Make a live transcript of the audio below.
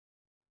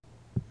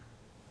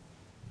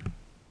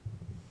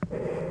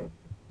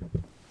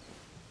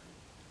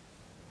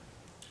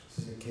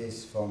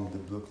case from the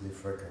Blue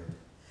Cliff record.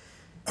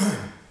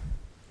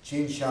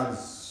 Jin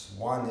Shan's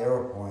one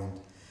arrow point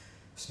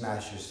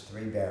smashes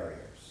 3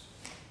 barriers.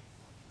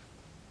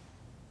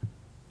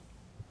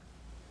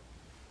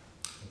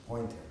 The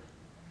pointer.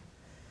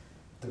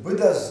 The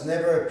Buddhas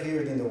never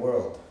appeared in the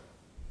world.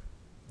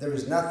 There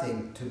is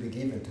nothing to be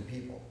given to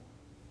people.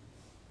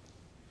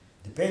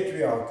 The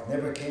patriarch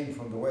never came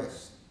from the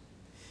West.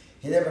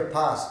 He never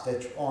passed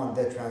on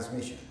that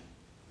transmission.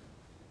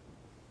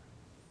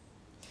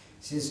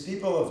 Since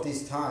people of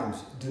these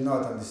times do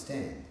not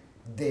understand,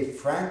 they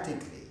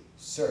frantically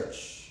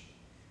search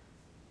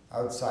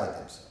outside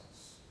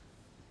themselves.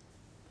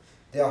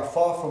 They are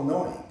far from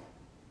knowing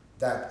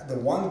that the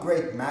one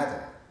great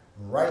matter,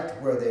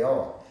 right where they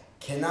are,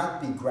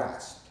 cannot be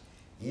grasped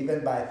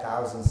even by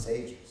 1,000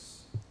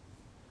 sages.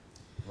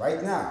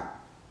 Right now,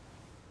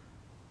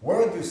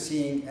 where do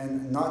seeing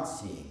and not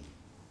seeing,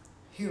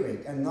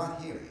 hearing and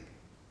not hearing,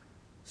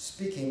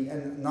 speaking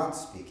and not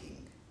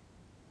speaking,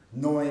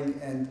 knowing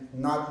and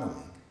not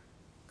knowing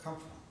come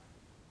from?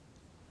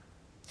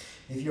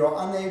 If you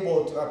are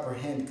unable to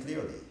apprehend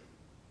clearly,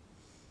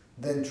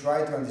 then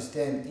try to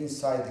understand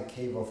inside the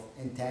cave of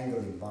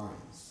entangling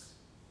vines.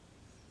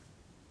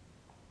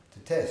 To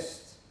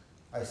test,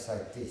 I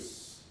cite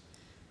this.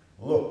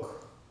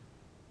 Look.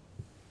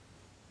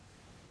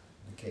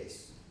 The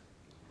case.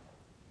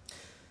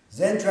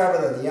 Zen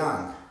traveler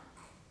Liang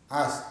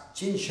asked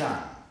Jin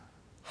Shan,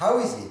 how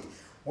is it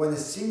when a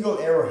single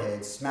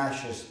arrowhead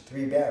smashes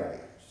 3 barriers?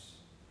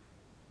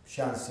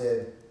 Shan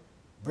said,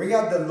 bring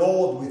out the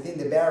Lord within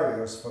the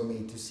barriers for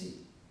me to see.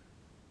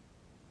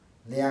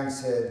 Liang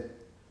said,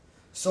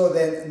 so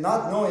then,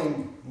 not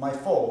knowing my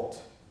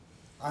fault,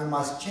 I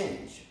must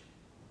change.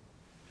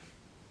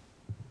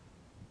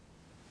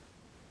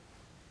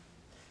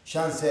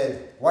 Shan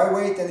said, why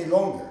wait any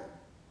longer?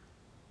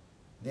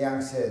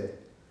 Liang said,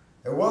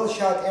 a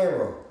well-shot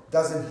arrow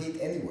doesn't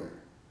hit anywhere.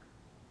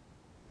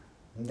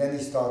 And then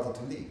he started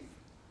to leave.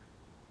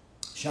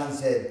 Shan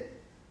said,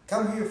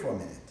 come here for a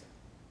minute.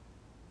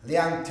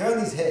 Liang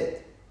turned his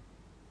head.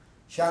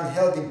 Shan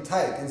held him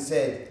tight and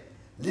said,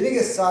 leaving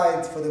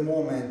aside for the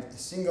moment a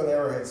single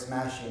arrowhead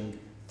smashing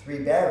 3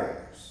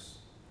 barriers,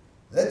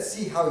 let's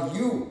see how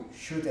you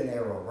shoot an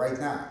arrow right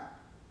now.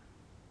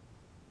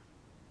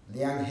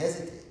 Liang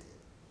hesitated.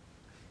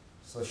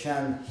 So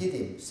Shan hit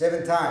him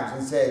 7 times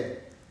and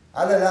said,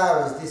 I'll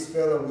allow as this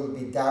fellow will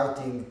be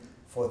doubting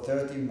for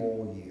 30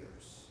 more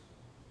years.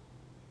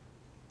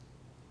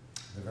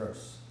 The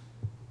verse.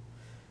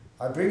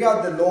 I bring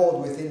out the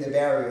Lord within the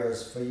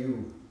barriers for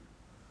you.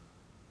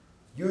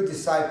 You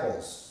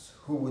disciples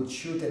who would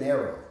shoot an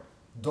arrow,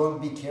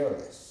 don't be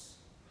careless.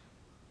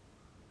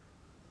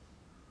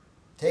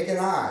 Take an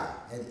eye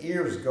and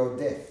ears go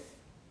deaf.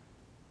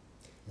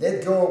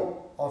 Let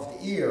go of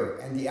the ear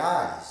and the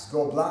eyes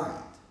go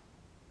blind.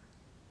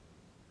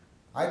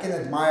 I can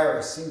admire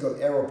a single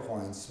arrow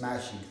point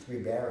smashing 3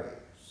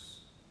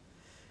 barriers.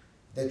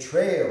 The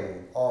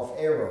trail of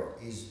arrow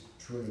is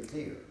truly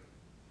clear.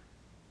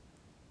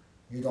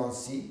 You don't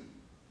see?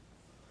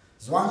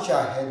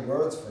 Zhuangxia had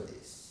words for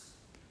this.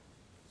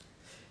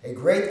 A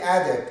great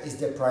adept is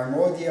the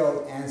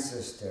primordial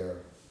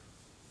ancestor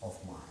of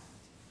mind.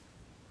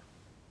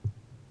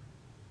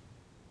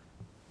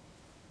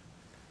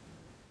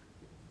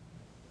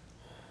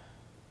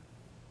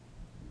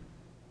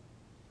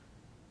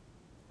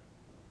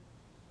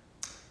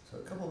 So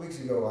a couple of weeks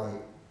ago, I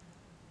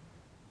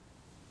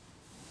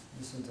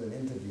listened to an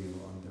interview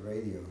on the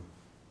radio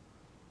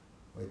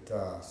with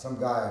some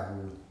guy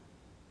who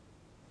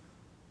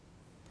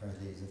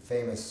apparently is a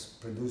famous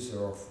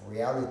producer of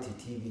reality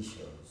TV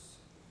shows.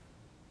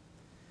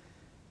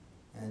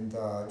 And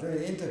during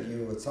the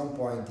interview, at some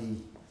point,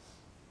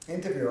 the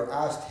interviewer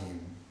asked him,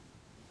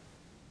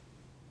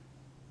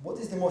 what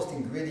is the most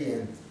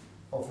ingredient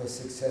of a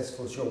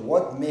successful show?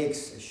 What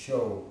makes a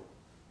show,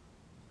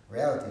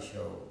 reality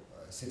show,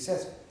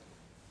 successful?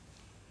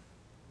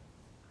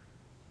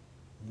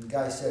 And the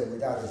guy said,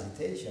 without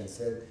hesitation,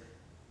 said,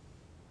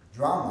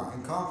 drama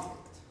and conflict,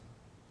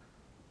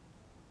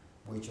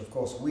 which of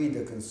course we,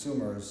 the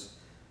consumers,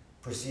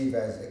 perceive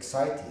as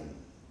exciting,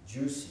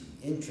 juicy,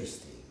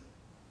 interesting.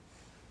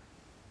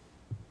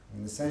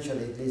 And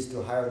essentially it leads to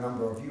a higher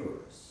number of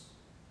viewers.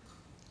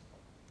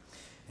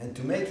 And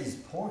to make his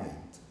point,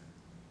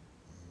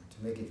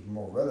 to make it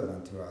more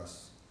relevant to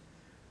us,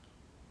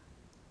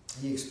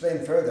 he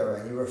explained further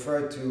and he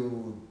referred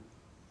to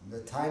the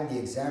timely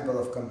example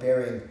of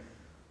comparing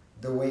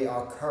the way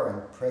our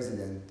current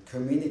president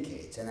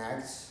communicates and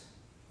acts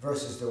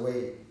versus the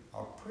way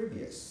our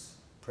previous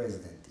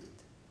president did.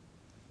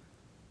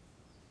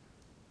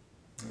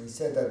 And he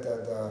said that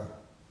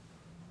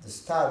the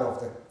style of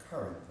the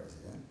current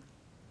president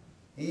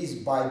is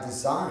by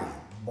design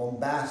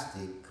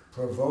bombastic,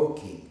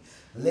 provoking,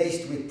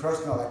 laced with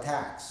personal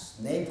attacks,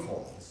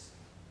 name-callings,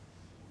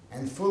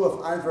 and full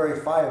of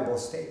unverifiable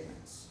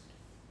statements.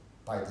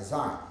 By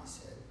design, he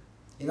said.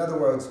 In other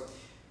words,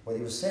 what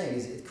he was saying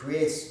is it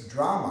creates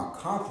drama,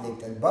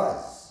 conflict, and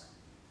buzz.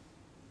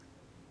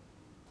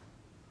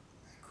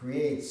 It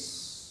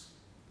creates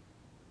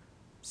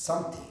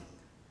something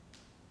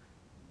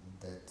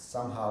that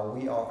somehow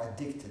we are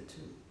addicted to.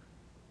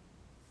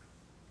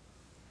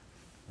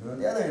 And on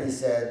the other hand, he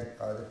said,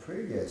 the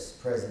previous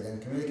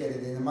president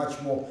communicated in a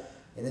much more,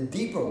 in a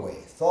deeper way,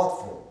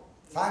 thoughtful,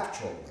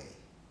 factual way.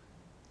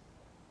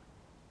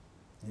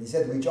 And he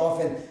said, which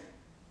often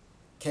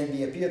can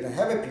be appeared and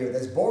have appeared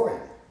as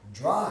boring,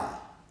 dry,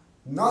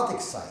 not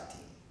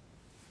exciting.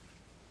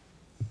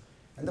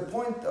 And the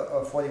point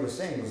of what he was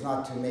saying was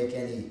not to make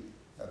any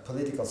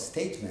political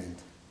statement,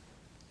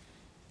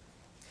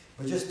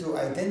 but just to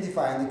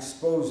identify and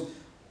expose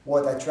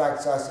what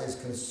attracts us as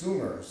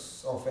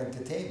consumers of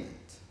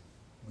entertainment,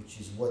 which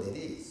is what it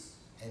is,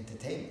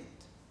 entertainment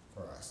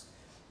for us.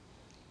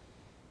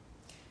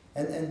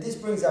 And this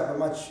brings up a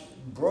much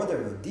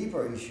broader,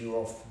 deeper issue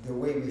of the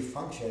way we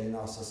function in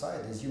our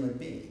society as human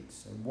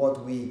beings, and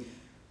what we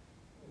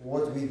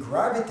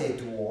gravitate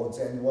towards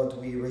and what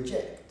we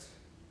reject,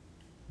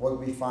 what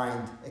we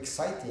find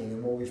exciting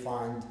and what we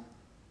find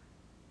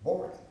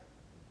boring.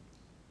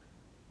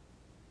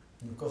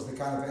 And of course, the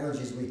kind of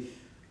energies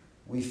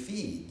we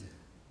feed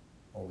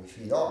or we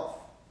feed off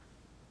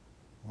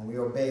when we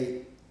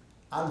obey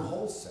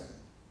unwholesome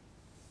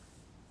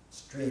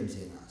streams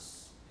in us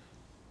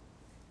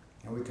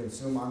and we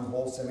consume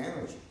unwholesome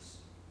energies.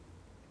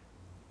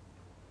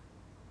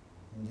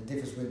 And the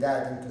difference with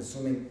that and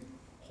consuming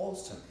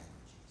wholesome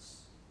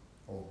energies,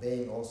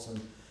 obeying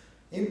wholesome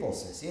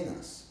impulses in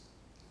us.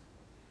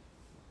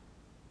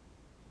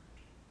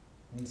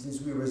 And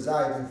since we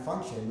reside and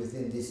function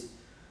within this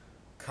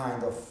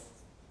kind of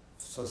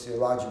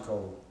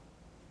sociological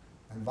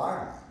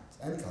environment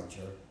and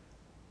culture,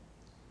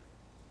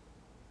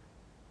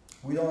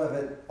 we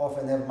don't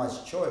often have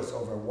much choice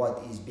over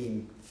what is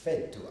being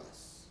fed to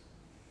us.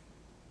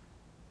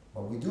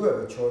 But we do have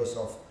a choice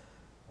of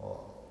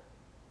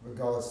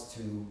regards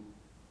to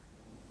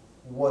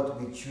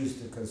what we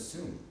choose to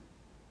consume,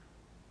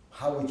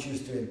 how we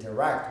choose to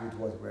interact with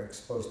what we're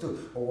exposed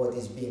to, or what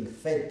is being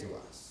fed to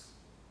us,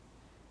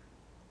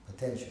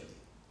 potentially.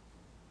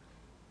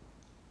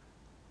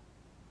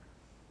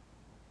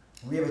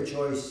 We have a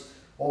choice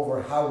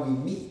over how we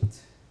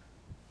meet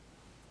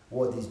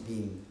what is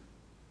being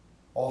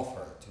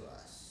offered to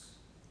us.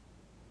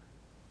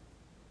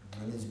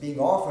 And it's being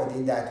offered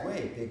in that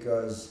way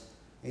because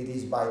it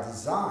is by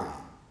design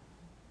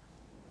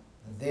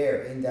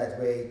there in that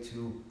way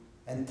to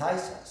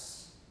entice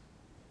us,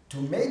 to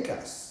make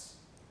us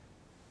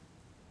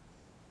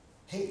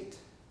hate,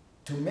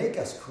 to make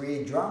us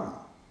create drama.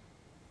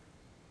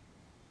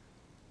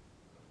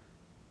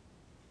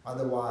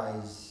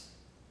 Otherwise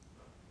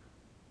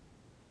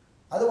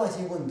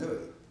he wouldn't do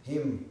it,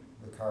 him,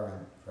 the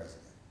current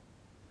president.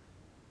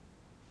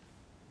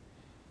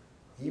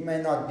 He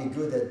may not be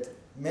good at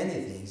many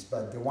things,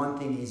 but the one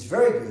thing he's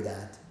very good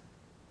at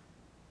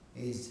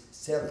is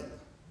selling.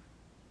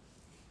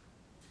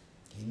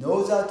 He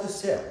knows how to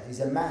sell. He's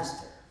a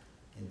master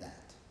in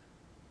that.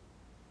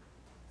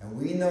 And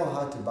we know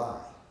how to buy.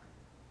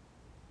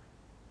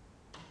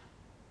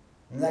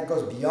 And that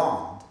goes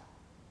beyond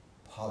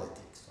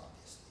politics,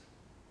 obviously.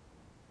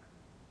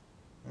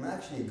 And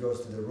actually it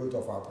goes to the root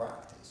of our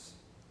practice.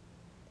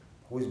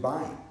 Who is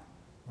buying?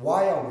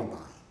 Why are we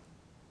buying?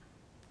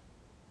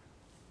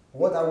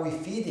 What are we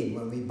feeding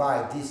when we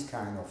buy this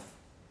kind of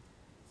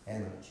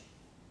energy,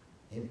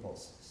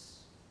 impulses?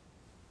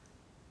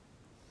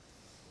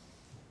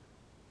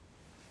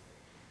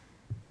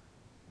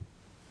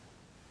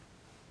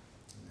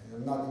 And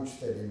I'm not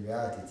interested in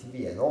reality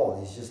TV at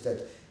all. It's just that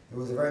it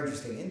was a very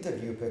interesting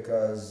interview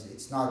because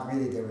it's not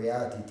really the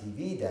reality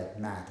TV that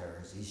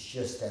matters. It's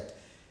just that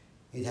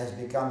it has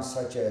become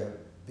such a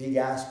big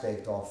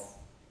aspect of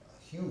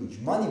a huge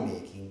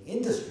money-making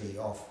industry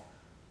of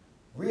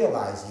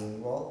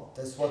realizing, well,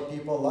 that's what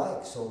people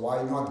like, so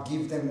why not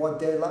give them what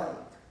they like?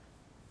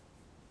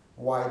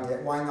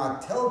 Why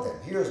not tell them,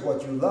 here's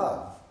what you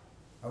love,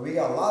 and we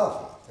got a lot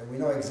of it, and we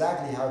know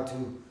exactly how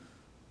to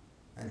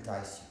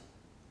entice you.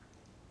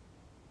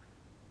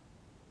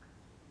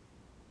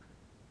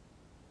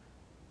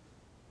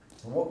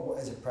 So what,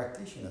 as a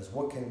practitioners,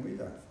 what can we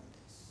learn from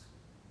this?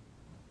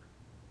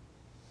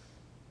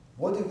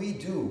 What do we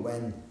do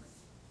when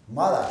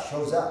Mara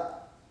shows up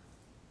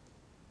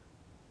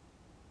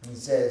and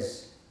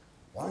says,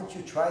 why don't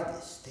you try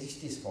this,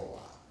 taste this for a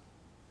while?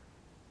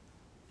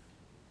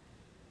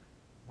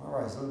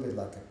 Mara is a little bit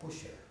like a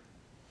pusher.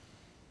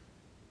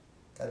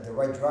 Got the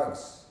right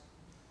drugs.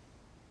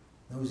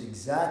 Knows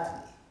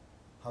exactly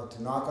how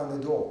to knock on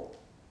the door.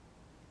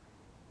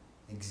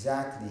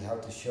 Exactly how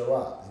to show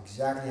up.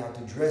 Exactly how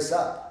to dress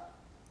up.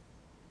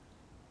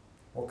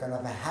 What kind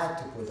of a hat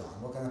to put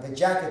on. What kind of a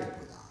jacket to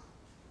put on.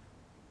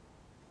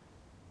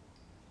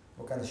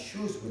 What kind of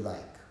shoes we like.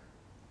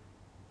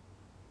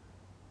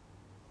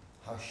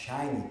 How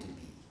shiny to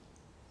be.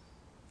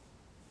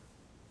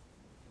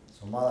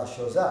 So Mala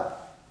shows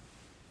up.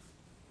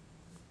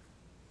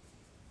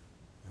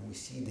 And we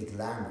see the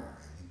glamour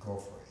and we go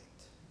for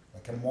it.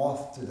 Like a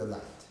moth to the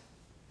light.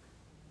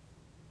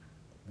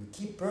 We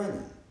keep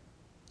burning.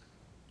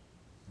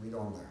 We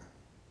don't learn.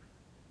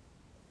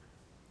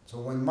 So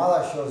when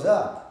Mara shows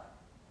up,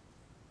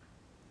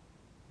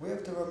 we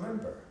have to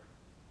remember,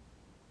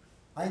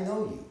 I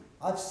know you.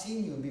 I've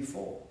seen you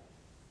before.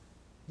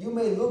 You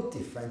may look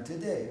different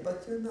today,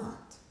 but you're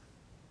not.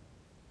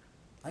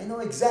 I know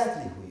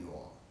exactly who you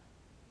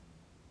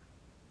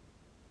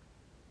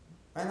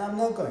are. And I'm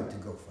not going to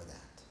go for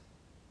that.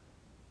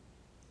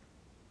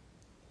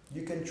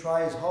 You can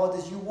try as hard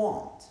as you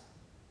want.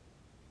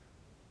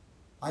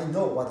 I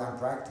know what I'm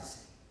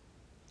practicing.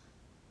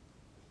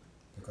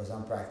 Because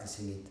I'm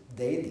practicing it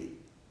daily.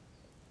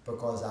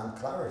 Because I'm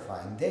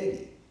clarifying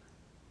daily.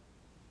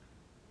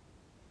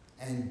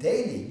 And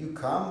daily you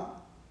come,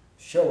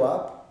 show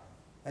up,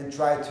 and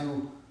try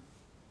to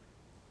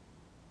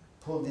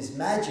pull these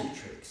magic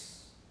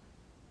tricks.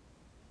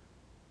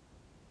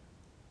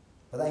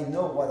 But I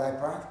know what I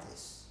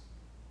practice.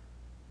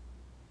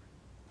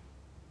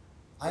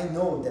 I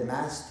know the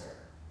master.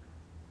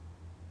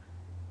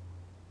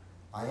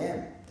 I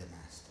am the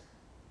master.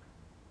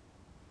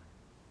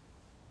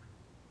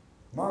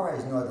 Mara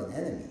is not an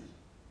enemy.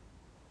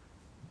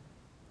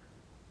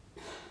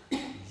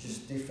 It's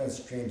just different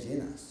streams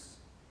in us.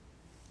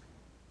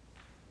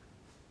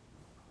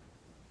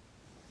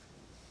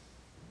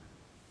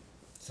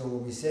 So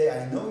when we say,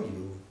 I know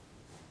you,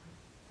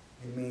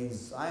 it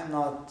means I'm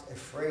not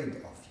afraid of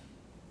you.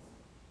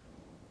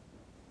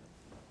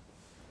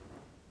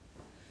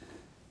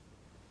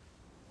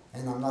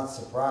 And I'm not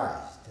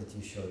surprised that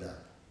you showed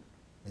up,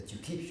 that you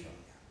keep showing up.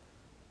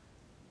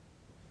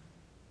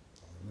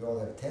 We all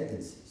have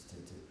tendencies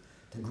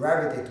to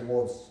gravitate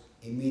towards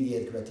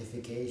immediate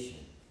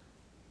gratification,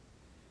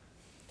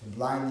 to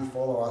blindly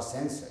follow our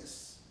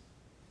senses,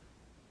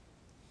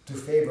 to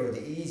favor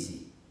the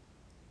easy,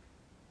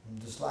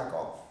 and to slack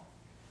off.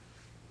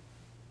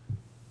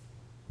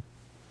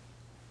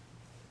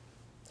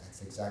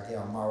 That's exactly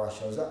how Mara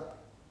shows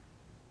up.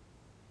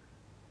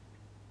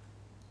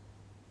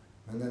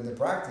 And then the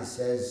practice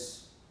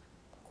says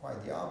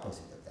quite the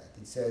opposite of that.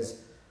 It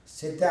says,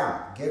 sit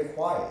down, get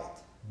quiet,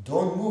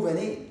 don't move an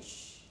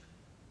inch.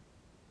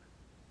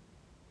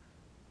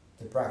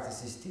 The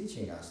practice is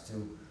teaching us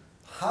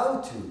how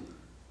to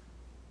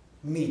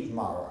meet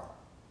Mara.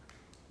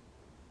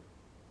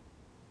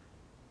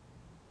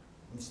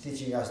 It's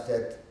teaching us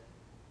that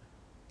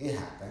it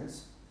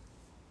happens,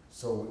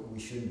 so we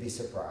shouldn't be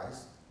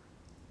surprised.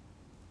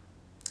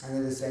 And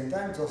at the same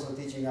time, it's also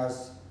teaching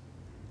us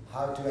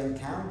how to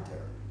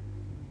encounter,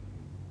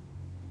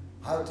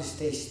 how to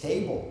stay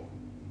stable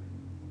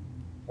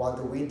while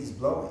the wind is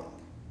blowing,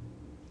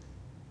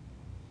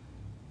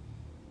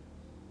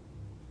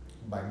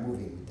 by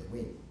moving with the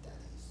wind, that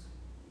is.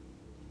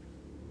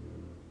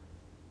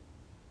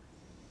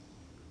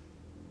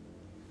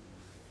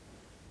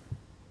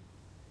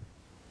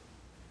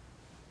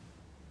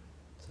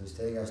 So it's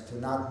telling us to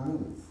not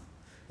move.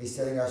 It's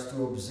telling us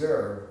to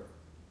observe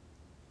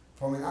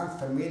from an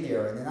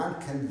unfamiliar and an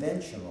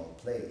unconventional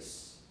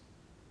place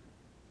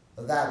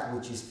that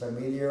which is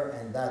familiar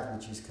and that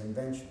which is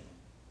conventional.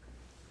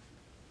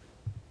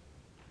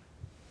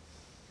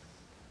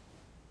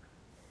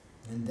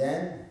 And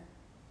then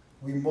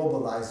we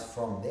mobilize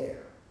from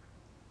there.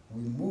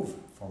 We move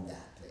from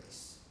that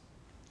place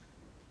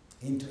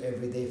into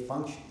everyday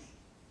functioning.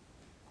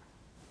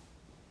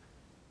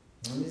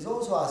 And he's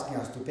also asking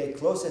us to pay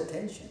close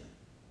attention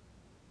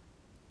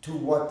to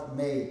what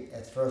may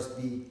at first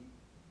be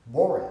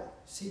boring,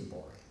 seem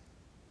boring,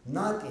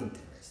 not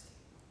interesting.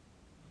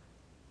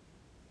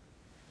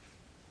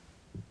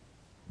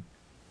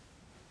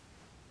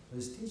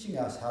 He's teaching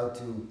us how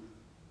to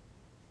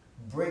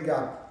bring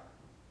up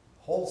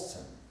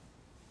wholesome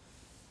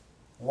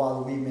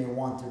while we may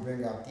want to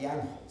bring up the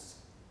unwholesome.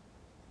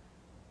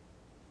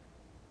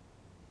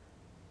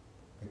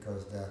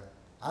 Because the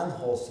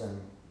unwholesome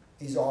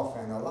is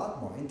often a lot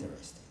more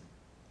interesting,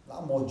 a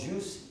lot more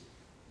juicy,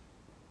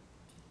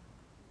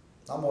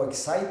 a lot more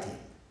exciting.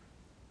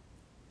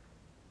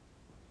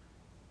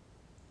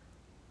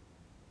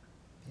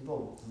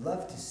 People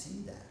love to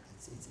see that.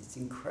 It's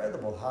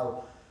incredible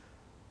how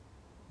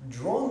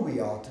drawn we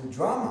are to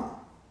drama,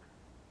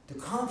 to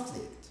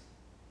conflict,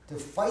 to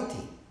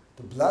fighting,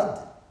 to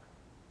blood.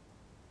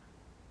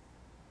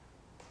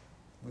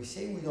 We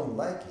say we don't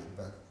like it,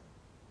 but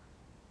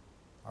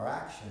our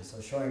actions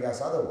are showing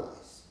us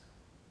otherwise.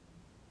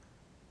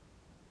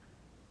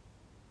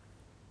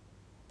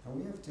 And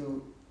we have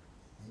to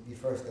maybe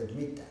first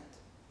admit that.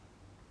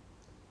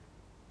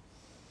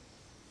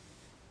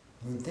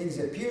 When things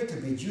appear to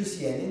be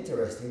juicy and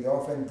interesting, they're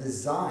often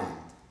designed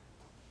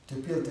to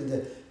appeal to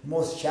the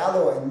most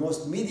shallow and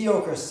most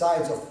mediocre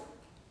sides of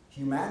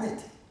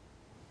humanity.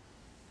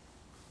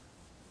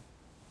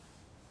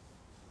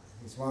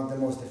 It's one of the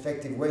most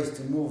effective ways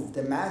to move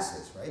the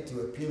masses, right?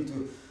 To appeal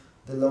to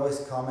the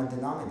lowest common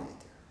denominator.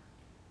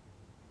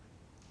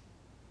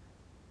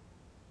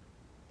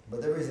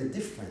 But there is a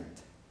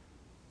different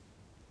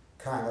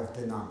kind of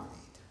denominator,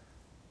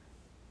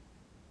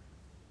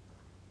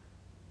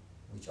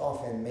 which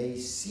often may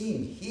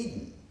seem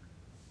hidden,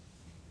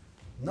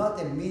 not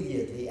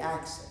immediately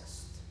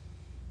accessed.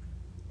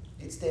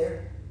 It's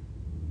there.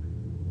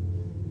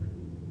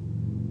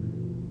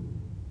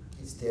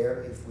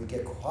 there if we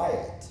get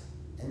quiet,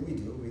 and we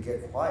do, we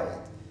get quiet,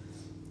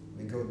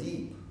 we go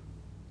deep,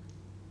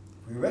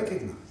 we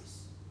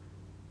recognize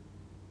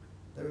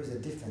there is a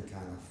different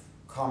kind of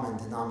common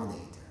denominator.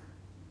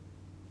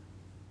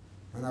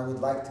 And I would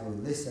like to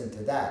listen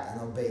to that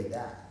and obey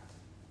that.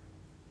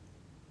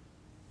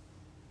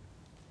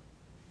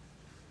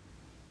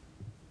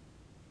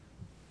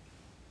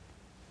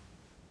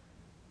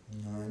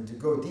 And to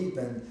go deep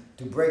and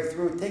to break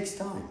through takes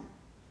time.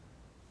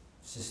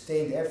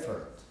 Sustained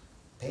effort,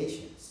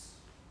 patience.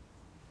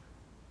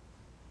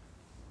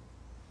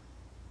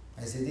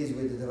 As it is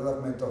with the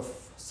development of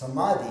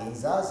samadhi in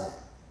zazen,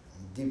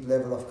 a deep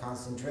level of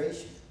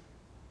concentration.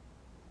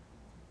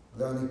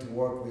 Learning to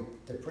work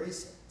with the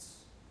precepts.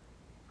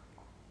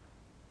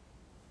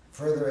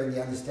 Furthering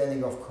the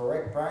understanding of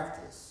correct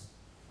practice.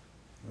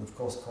 And of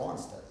course, koan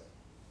study.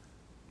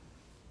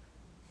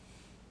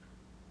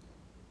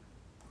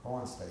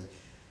 Koan study.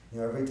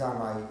 Every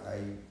time I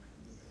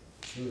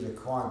choose a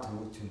koan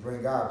to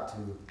bring up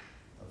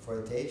for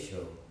a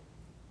teisho,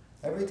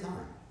 every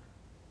time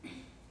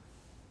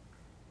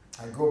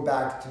I go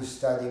back to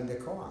studying the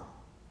koan.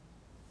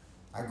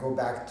 I go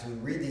back to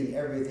reading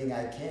everything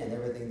I can,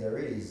 everything there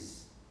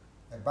is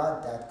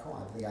about that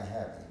koan, everything I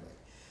have anyway,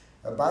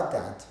 about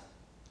that,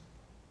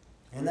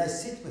 and I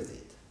sit with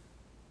it.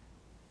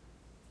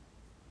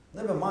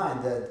 Never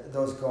mind that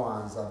those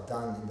koans I've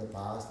done in the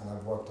past and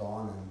I've worked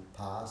on and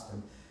passed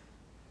and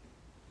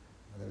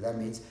whatever that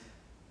means.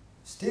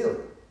 Still,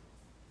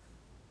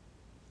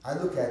 I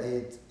look at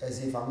it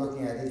as if I'm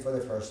looking at it for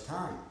the first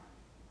time.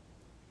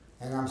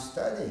 And I'm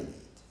studying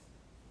it.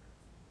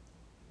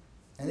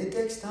 And it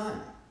takes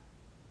time.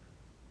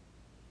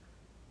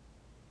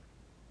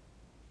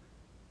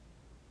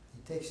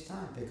 It takes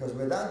time because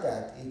without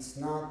that, it's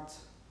not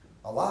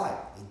alive.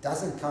 It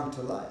doesn't come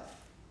to life.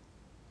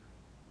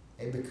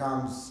 It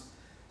becomes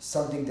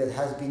something that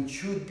has been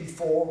chewed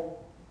before,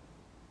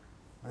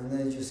 and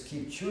then you just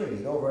keep chewing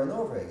it over and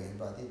over again,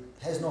 but it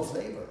has no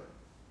flavor.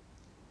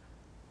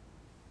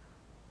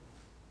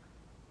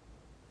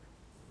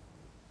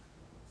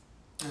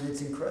 And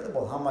it's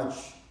incredible how much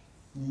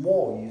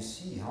more you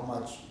see, how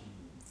much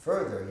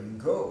further you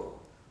go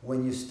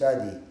when you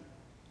study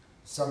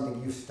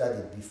something you've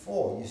studied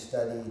before, you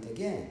study it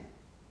again.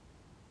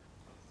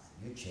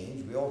 You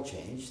change, we all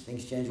change,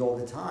 things change all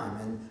the time,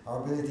 and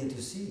our ability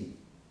to see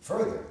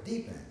further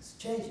deepens,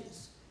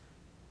 changes.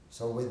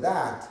 So with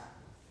that,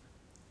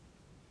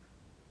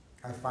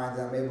 I find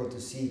that I'm able to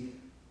see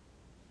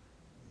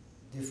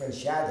different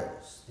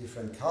shadows,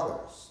 different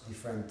colors,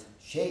 different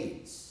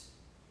shades.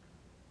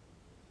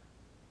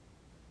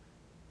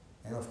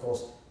 And of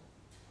course,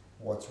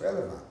 what's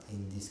relevant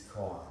in this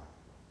koan?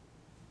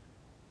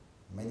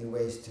 Many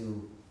ways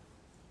to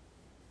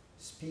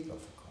speak of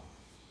a koan.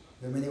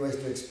 There are many ways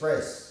to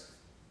express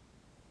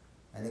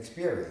and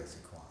experience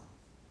a koan.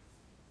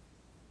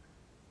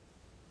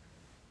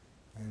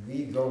 And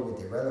we go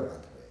with the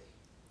relevant way,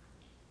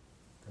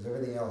 because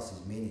everything else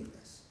is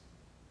meaningless.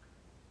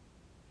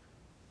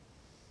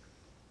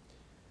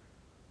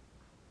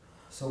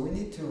 So we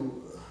need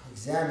to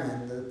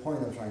examine, the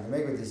point I'm trying to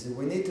make with this is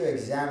we need to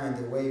examine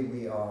the way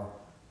we are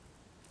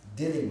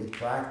dealing with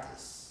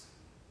practice.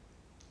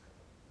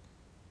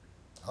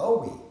 Are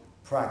we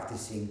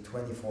practicing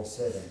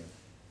 24/7?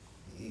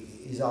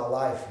 Is our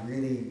life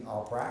really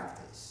our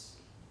practice?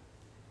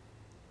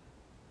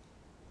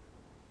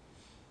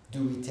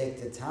 Do we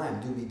take the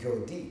time? Do we go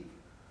deep?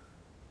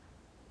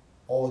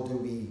 Or do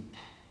we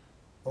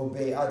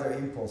obey other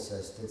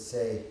impulses that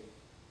say,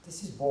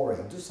 this is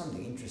boring, do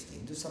something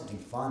interesting, do something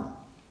fun.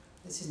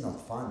 This is not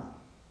fun.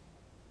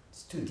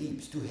 It's too deep,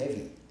 it's too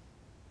heavy.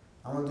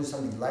 I want to do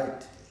something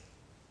light today.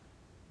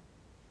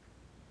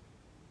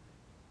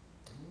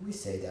 We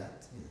say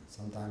that,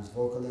 sometimes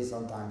vocally,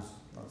 sometimes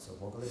not so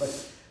vocally,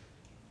 but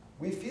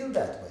we feel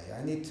that way.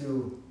 I need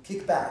to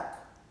kick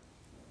back,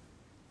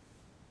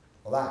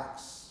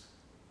 relax.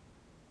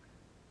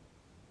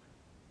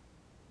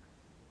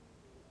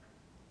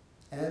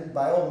 And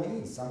by all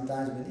means,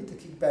 sometimes we need to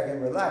kick back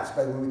and relax.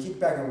 But when we kick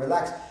back and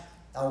relax,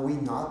 are we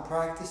not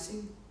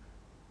practicing?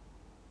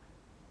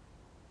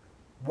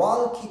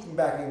 While kicking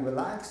back and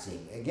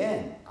relaxing,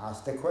 again,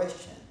 ask the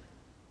question,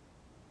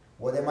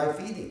 what am I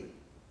feeding?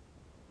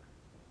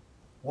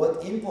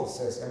 What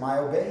impulses am I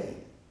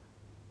obeying?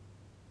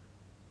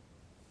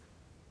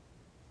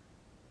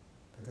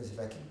 Because if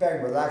I kick back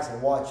and relax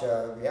and watch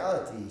a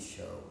reality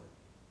show,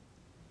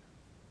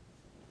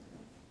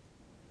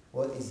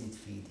 what is it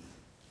feeding?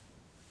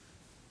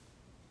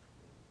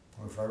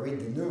 Or if I read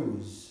the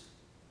news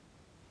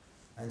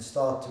and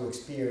start to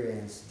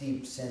experience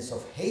deep sense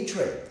of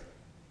hatred,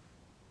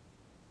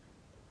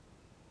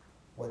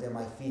 what am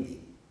I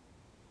feeding?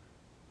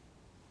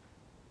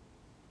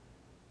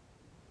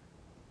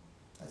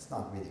 That's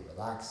not really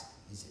relaxing,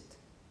 is it?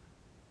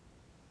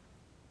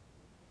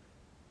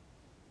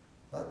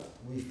 But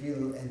we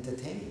feel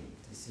entertained.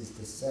 This is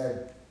the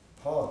sad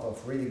part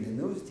of reading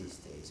the news these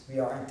days. We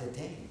are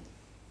entertained.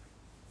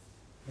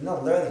 We're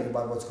not learning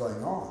about what's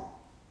going on.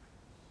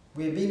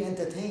 We're being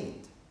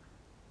entertained.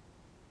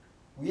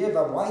 We have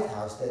a White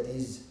House that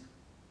is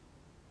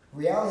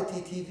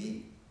reality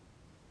TV.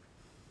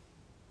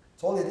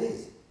 That's all it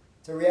is.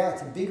 It's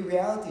a big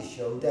reality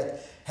show that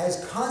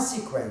has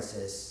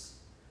consequences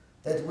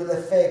that will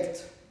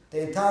affect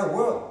the entire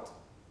world.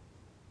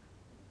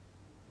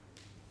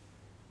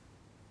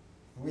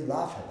 We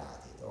laugh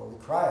about it, or we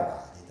cry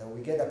about it, or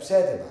we get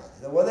upset about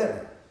it, or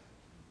whatever.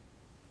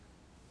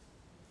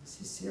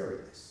 This is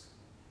serious.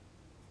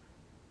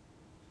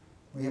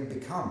 We have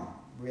become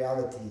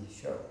reality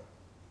show.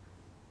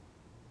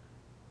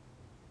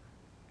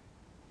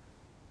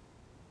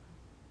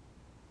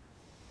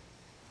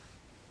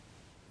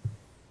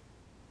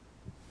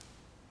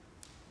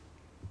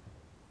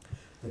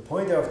 The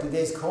pointer of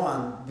today's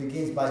koan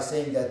begins by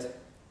saying that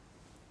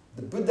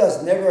the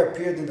Buddhas never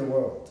appeared in the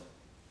world.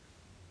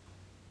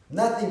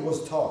 Nothing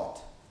was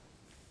taught.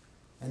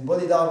 And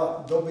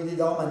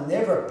Bodhidharma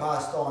never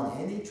passed on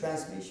any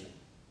transmission.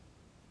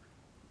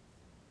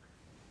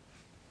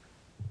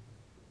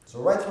 So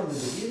right from the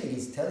beginning,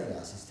 he's telling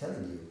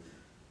you,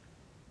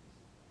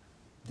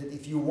 that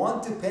if you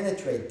want to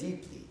penetrate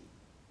deeply,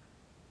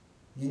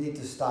 you need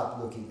to stop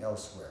looking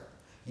elsewhere.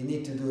 You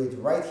need to do it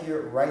right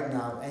here, right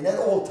now, and at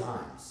all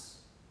times.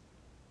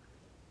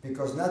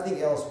 Because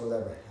nothing else will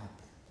ever happen.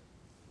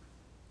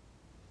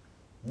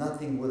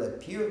 Nothing will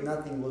appear,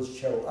 nothing will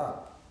show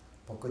up.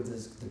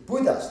 Because the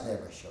Buddhas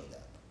never showed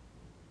up.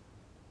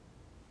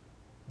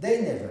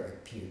 They never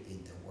appeared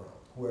in the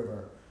world,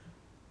 whoever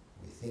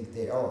we think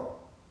they are.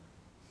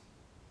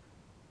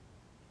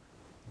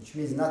 Which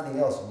means nothing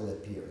else will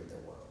appear in the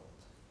world.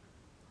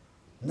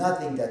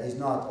 Nothing that is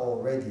not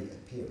already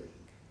appearing.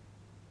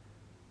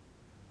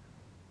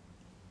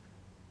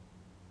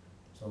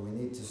 So we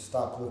need to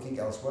stop looking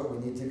elsewhere. We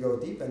need to go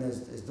deep. And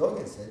as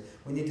Dogen said,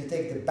 we need to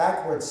take the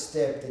backward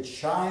step that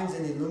shines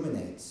and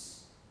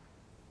illuminates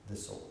the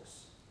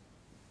souls.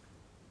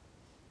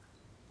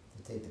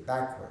 To take the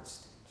backward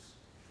step.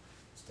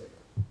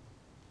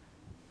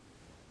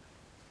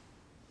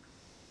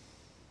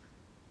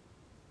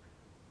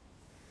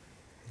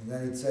 And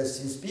then it says,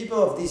 since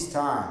people of these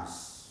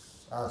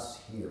times, us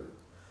here,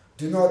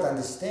 do not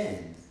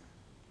understand,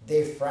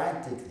 we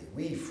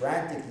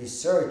frantically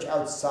search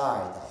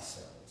outside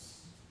ourselves.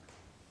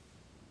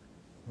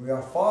 We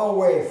are far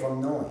away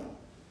from knowing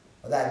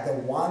that the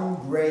one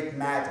great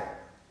matter,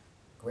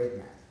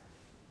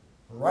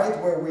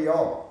 right where we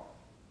are,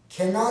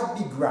 cannot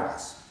be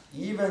grasped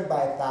even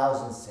by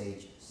 1,000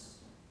 sages.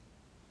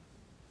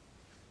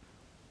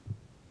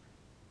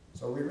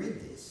 So we read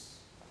this,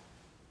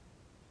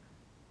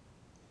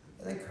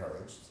 we get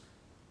encouraged,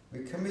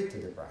 we commit to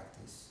the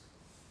practice,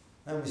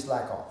 and we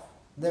slack off.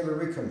 Then we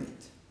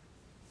recommit.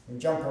 We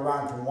jump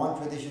around from one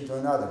tradition to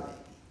another, maybe.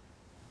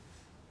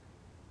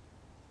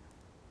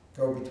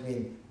 Go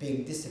between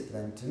being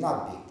disciplined to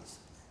not being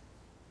disciplined.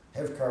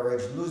 Have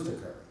courage, lose the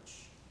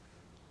courage.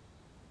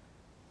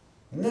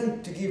 And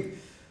then to give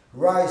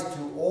rise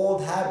to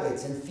old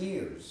habits and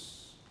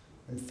fears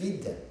and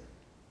feed them.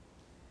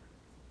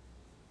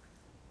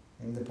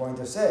 And the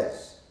pointer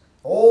says,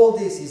 all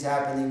this is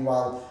happening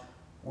while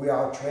we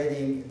are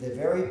treading the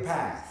very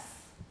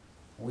path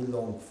we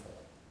long for.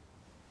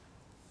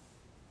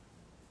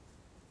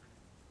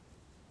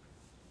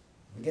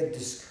 We get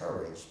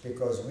discouraged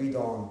because we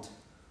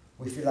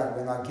feel like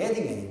we're not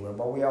getting anywhere,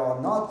 but we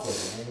are not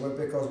getting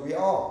anywhere because we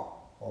are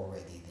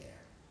already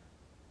there.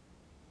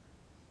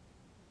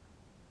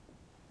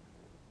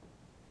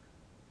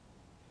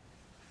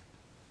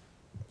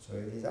 So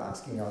it is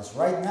asking us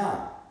right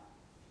now,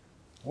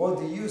 what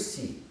do you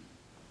see?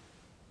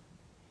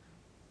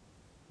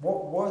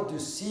 What do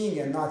seeing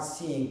and not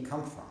seeing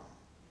come from?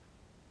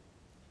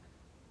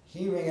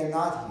 Hearing and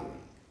not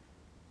hearing.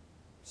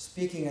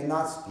 Speaking and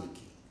not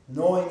speaking.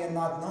 Knowing and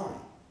not knowing.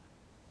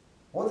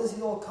 Where does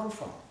it all come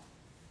from?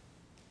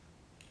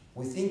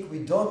 We think we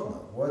don't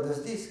know. Where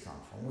does this come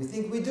from? We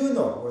think we do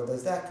know. Where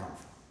does that come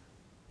from?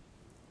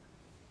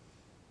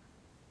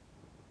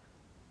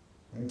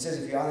 And it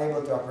says if you're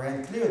unable to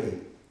apprehend clearly,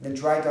 then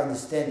try to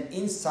understand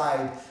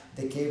inside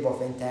the cave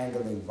of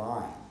entangling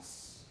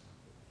vines.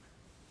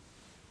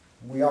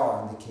 We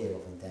are in the cave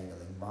of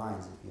entangling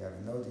vines, if you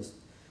haven't noticed.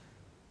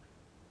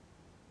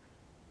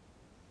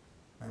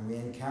 And we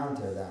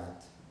encounter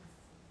that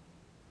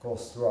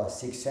goes through our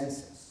 6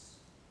 senses.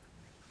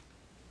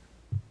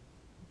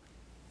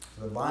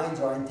 So the vines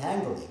are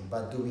entangling,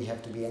 but do we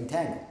have to be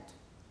entangled?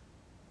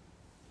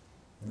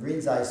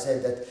 Rinzai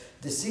said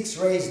that the 6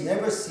 rays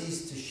never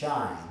cease to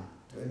shine,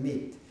 to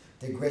emit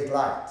the great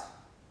light.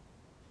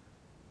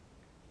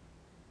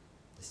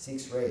 The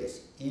 6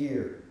 rays,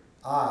 ear,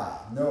 eye,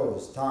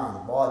 nose,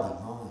 tongue, body,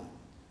 mind.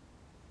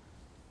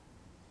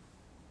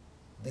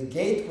 The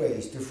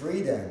gateways to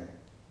freedom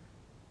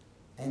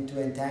and to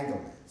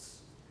entanglements.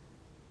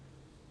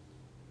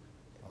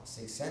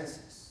 6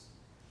 senses.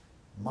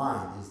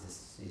 Mind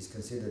is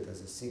considered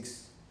as a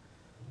 6th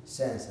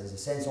sense, as a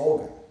sense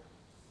organ,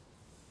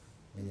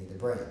 meaning the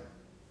brain.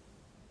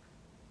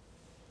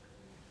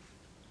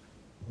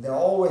 They're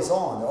always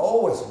on, they're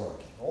always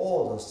working,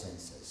 all those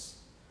senses.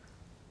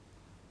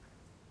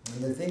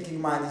 And the thinking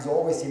mind is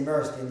always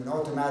immersed in an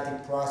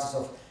automatic process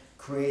of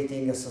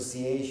creating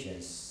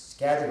associations,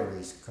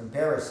 categories,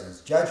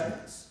 comparisons,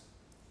 judgments.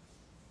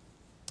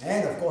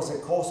 And of course a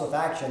course of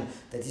action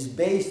that is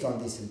based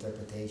on these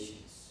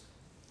interpretations.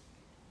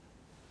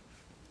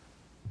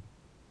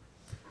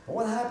 But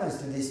what happens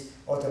to this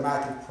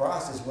automatic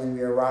process when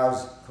we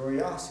arouse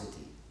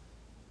curiosity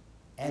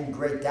and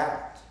great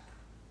doubt?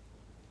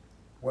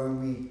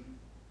 When we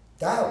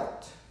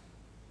doubt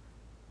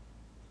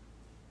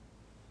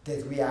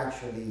that we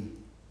actually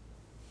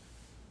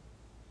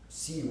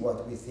see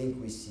what we think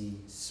we see,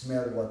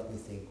 smell what we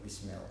think we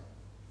smell.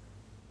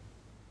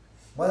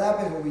 What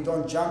happens when we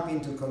don't jump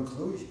into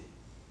conclusion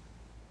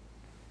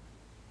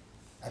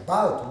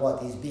about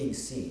what is being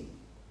seen,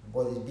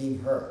 what is being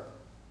heard,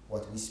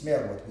 what we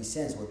smell, what we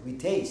sense, what we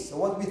taste, or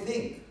what we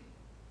think?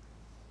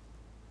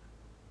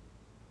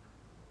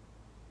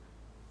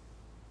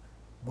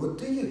 What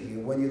do you hear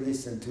when you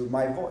listen to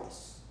my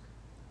voice?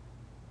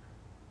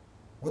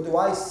 What do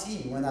I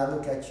see when I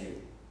look at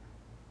you?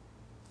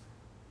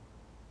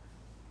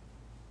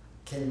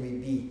 Can we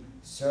be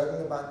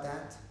certain about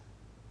that?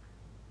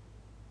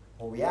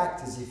 Or we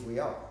act as if we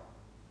are?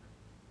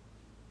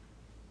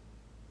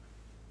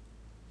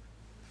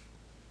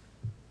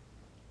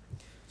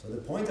 So the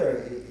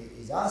pointer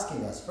is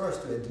asking us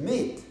first to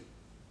admit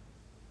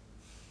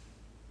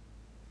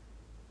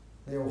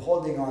that we're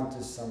holding on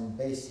to some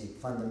basic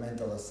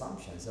fundamental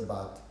assumptions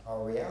about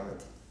our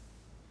reality.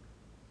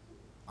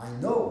 I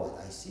know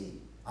what I see.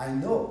 I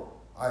know.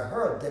 I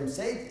heard them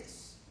say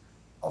this.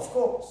 Of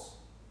course.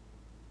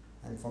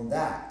 And from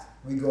that,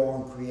 we go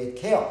on to create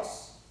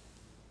chaos.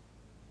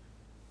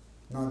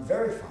 Not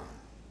verifying.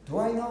 Do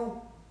I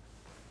know?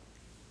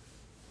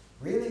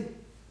 Really?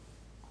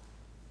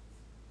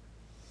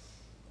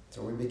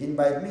 So we begin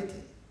by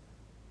admitting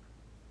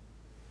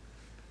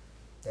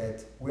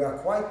that we are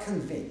quite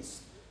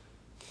convinced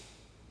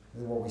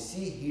that what we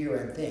see, hear,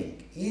 and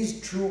think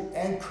is true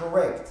and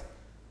correct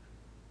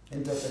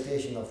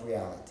interpretation of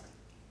reality.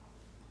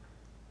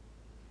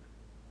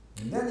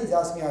 And then he's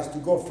asking us to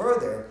go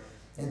further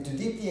and to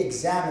deeply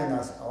examine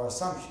our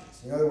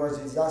assumptions. In other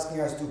words, he's asking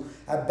us to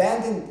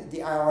abandon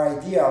our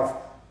idea of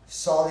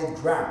solid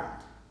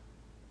ground,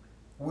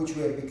 which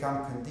we have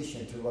become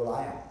conditioned to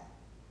rely on.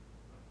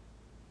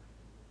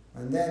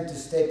 And then to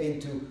step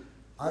into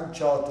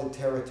uncharted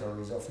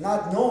territories of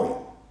not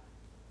knowing,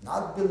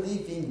 not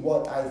believing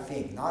what I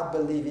think, not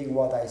believing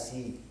what I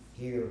see,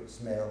 hear,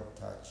 smell,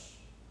 touch.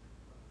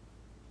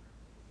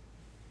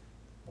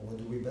 But what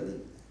do we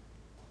believe?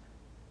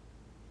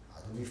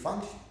 How do we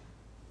function?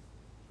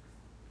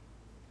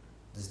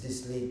 Does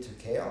this lead to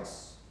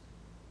chaos?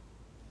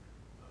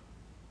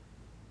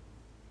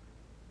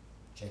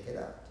 Check it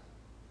out.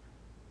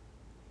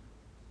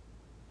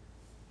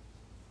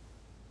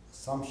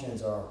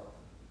 Assumptions are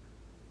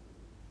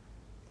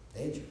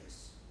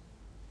dangerous.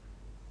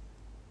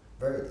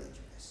 Very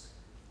dangerous.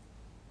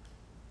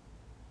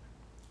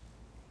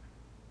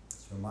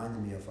 It's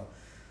reminded me of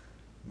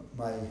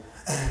my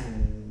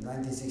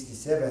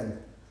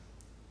 1967,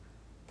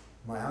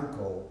 my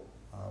uncle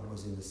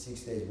was in the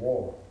 6 Days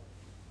War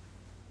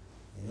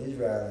in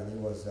Israel, and he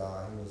was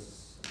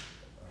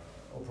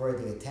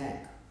operating a tank,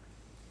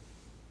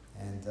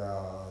 and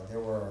they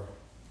were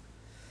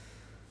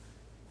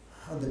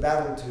on the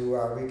battle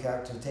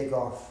to take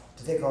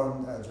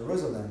on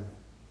Jerusalem,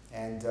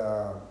 and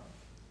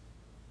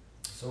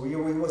so he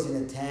was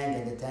in a tank,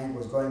 and the tank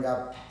was going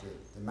up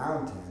the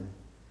mountain,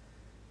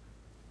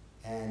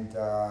 and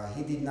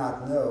he did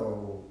not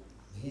know,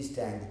 his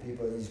tank, the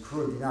people in his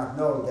crew did not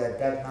know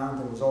that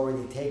mountain was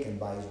already taken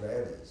by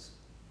Israelis.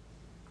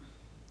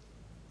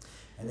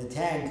 And the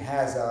tank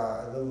has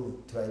a little,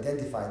 to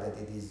identify that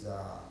it is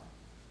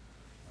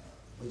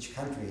which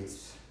country it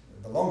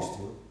belongs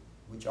to,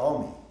 which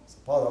army it's a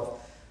part of,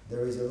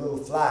 there is a little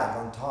flag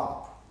on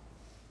top.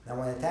 Now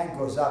when a tank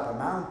goes up a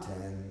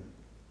mountain,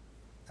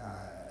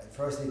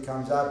 first it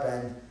comes up,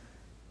 and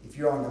if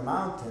you're on the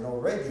mountain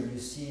already, you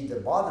see the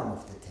bottom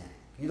of the tank.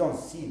 You don't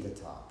see the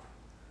top.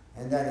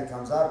 And then it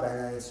comes up, and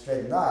then it's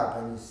straightened up,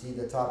 and you see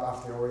the top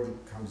after it already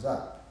comes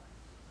up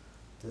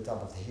to the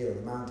top of the hill of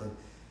the mountain.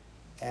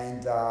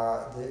 And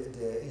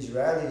the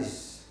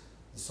Israelis,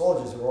 the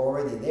soldiers were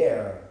already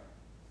there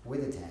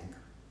with the tank.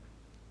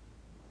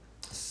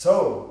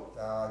 So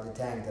the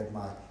tank that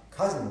my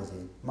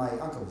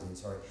uncle was in,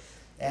 sorry.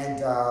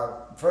 And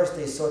first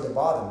they saw the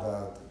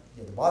bottom,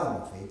 the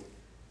bottom of it.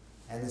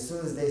 And as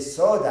soon as they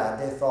saw that,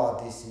 they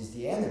thought this is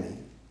the enemy.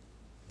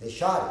 They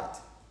shot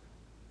it.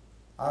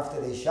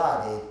 After they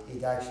shot it,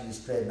 it actually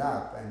straightened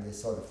up, and they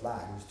saw the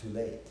flag. It was too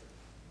late.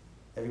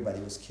 Everybody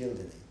was killed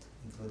in it,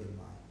 including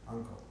my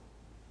uncle.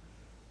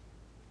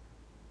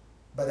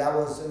 But that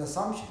was an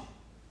assumption.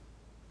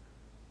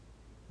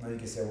 Now you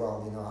can say,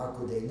 well, how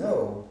could they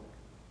know?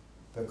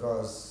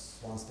 Because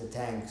once the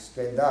tank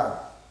straightened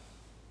up,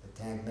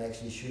 the tank may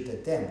actually shoot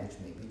at them, which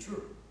may be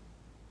true.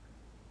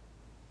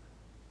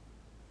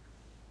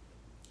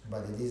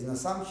 But it is an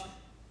assumption.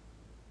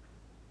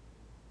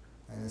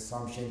 An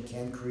assumption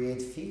can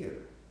create fear.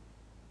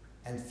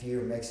 and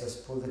fear makes us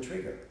pull the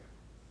trigger.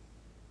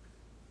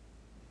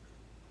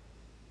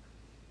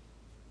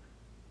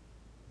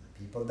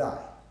 People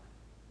die.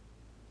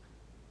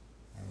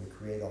 And we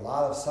create a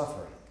lot of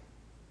suffering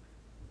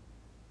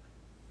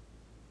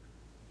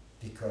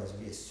because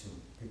we assume,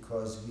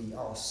 because we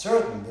are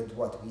certain that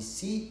what we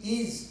see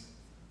is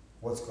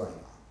what's going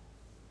on.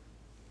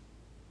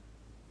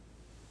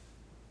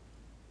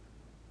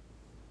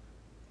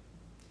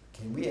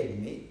 Can we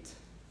admit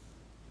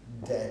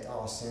that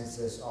our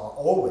senses are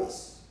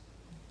always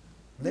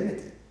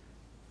limited?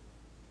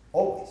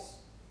 Always.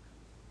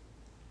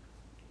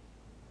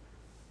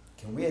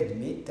 Can we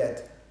admit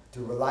that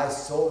to rely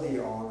solely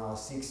on our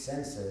six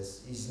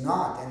senses is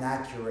not an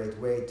accurate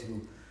way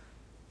to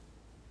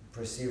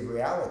perceive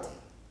reality?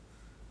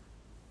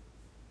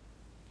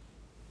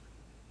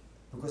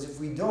 Because if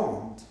we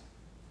don't,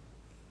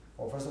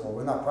 well, first of all,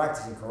 we're not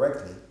practicing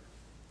correctly.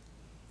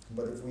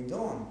 But if we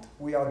don't,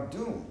 we are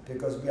doomed,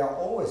 because we are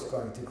always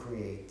going to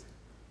create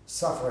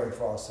suffering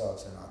for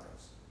ourselves and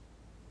others.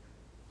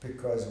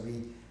 Because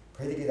we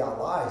predicate our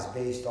lives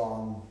based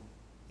on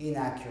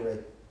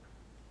inaccurate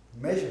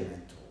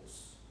measurement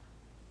tools.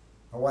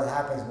 And what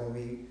happens when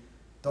we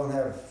don't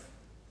have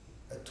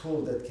a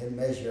tool that can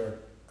measure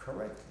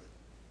correctly?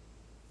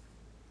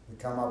 We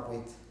come up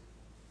with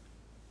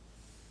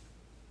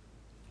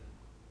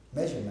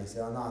measurements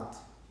that are not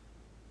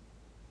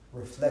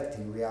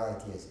reflecting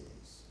reality as it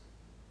is.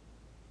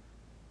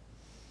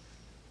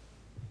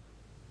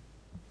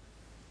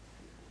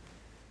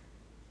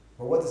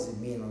 But what does it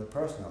mean on a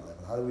personal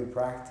level? How do we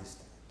practice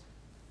that?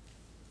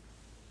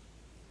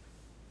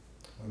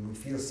 When we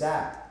feel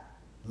sad,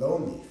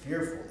 lonely,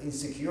 fearful,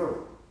 insecure,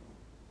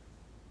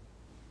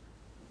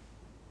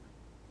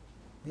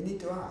 we need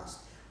to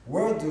ask,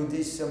 where do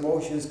these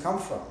emotions come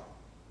from?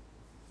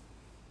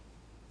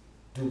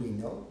 Do we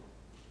know?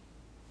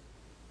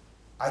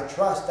 I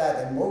trust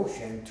that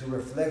emotion to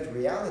reflect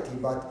reality,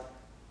 but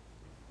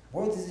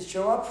where does it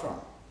show up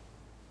from?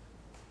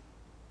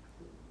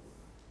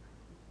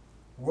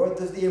 Where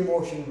does the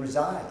emotion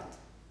reside?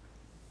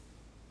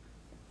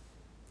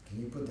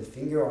 Can you put the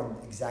finger on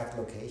the exact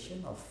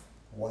location of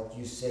what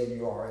you say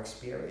you are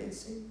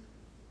experiencing?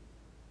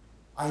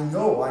 I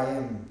know I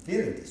am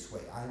feeling this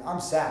way. I'm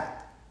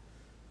sad.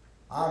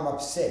 I'm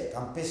upset.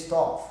 I'm pissed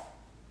off.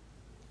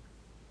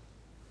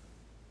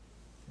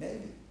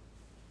 Maybe.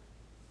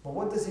 But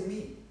what does it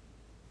mean?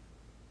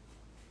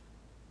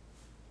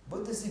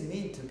 What does it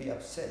mean to be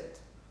upset?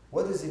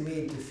 What does it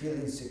mean to feel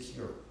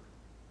insecure?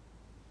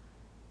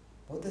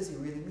 What does it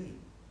really mean?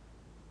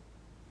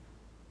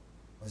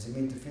 What does it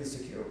mean to feel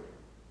secure?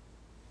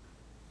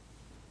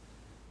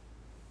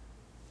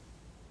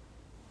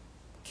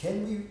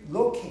 Can we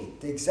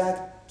locate the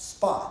exact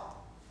spot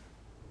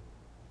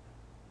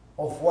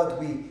of what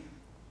we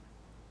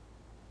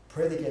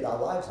predicate our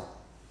lives on?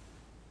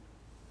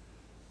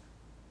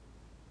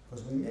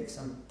 Because we make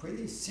some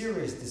pretty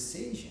serious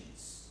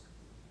decisions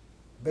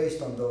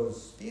based on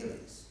those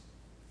feelings.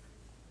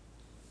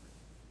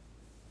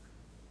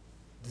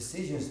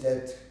 Decisions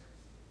that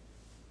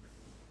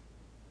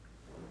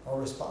are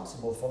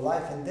responsible for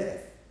life and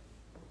death.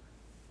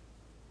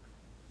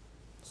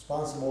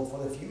 Responsible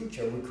for the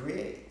future we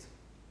create.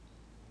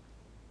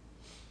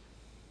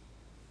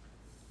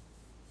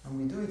 And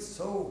we do it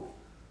so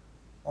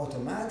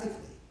automatically.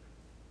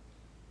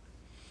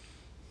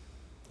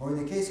 Or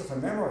in the case of a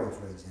memory,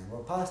 for example,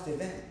 a past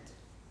event.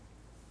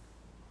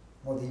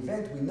 Well, the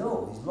event we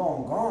know is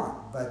long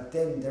gone, but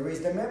then there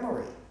is the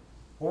memory.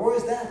 Well, where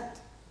is that?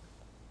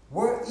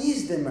 Where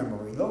is the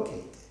memory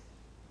located?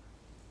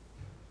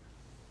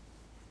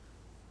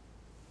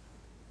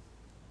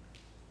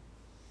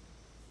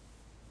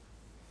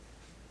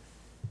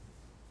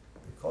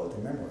 We call it a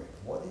memory,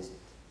 but what is it?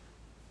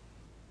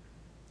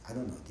 I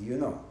don't know. Do you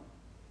know?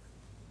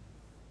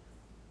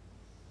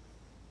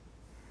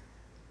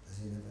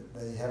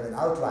 Does it have an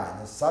outline,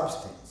 a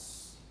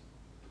substance?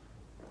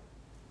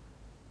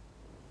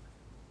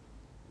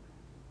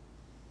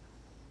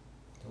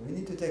 So we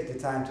need to take the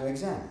time to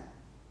examine.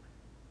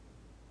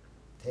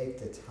 Take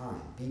the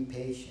time, be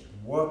patient,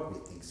 work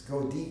with things,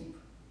 go deep.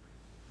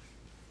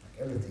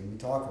 Like everything we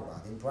talk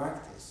about in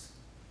practice.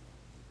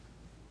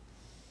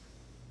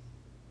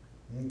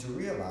 We need to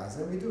realize,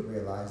 and we do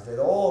realize, that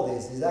all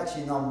this is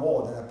actually not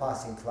more than a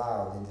passing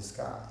cloud in the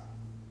sky.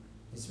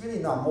 It's really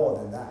not more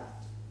than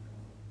that.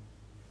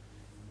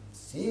 It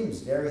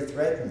seems very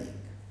threatening,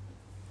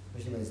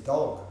 especially when it's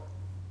dark.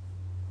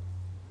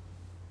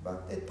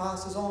 But it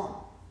passes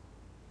on,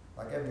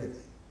 like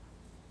everything.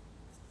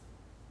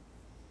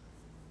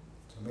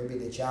 Maybe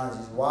the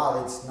challenge is,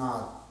 while it's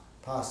not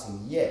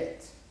passing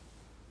yet,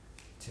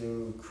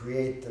 to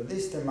create the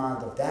least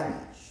amount of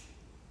damage.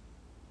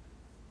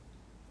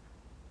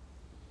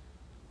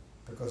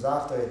 Because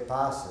after it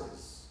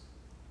passes,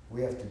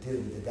 we have to deal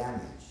with the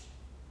damage.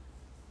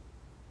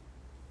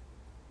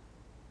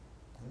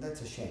 And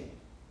that's a shame.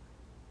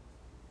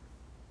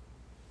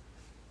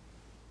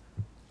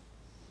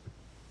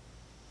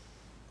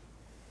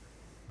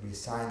 We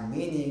assign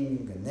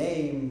meaning, a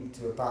name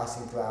to a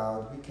passing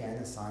cloud. We can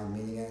assign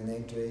meaning and a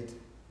name to it.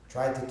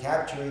 Try to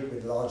capture it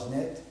with a large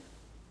net.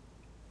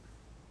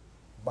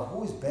 But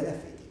who is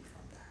benefiting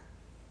from that?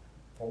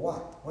 For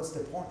what? What's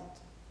the point?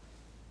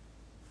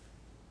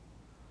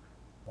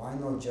 Why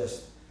not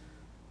just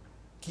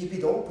keep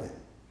it open?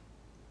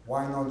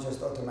 Why not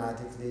just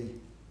automatically,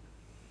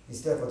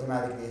 instead of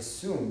automatically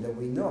assume that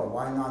we know,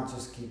 why not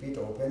just keep it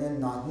open and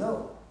not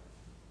know?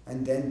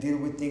 And then deal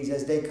with things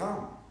as they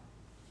come.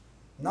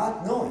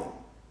 Not knowing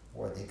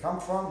where they come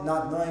from,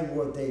 not knowing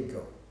where they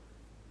go.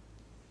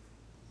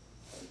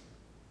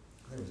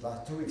 It was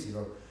last 2 weeks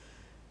ago.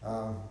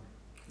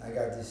 I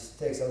got this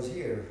text. I was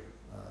here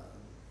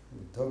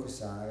with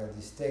Toku-san. I got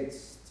this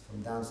text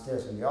from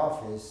downstairs from the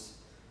office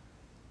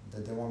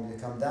that they want me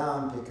to come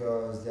down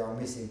because they are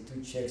missing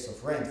 2 checks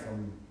of rent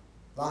from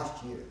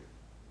last year.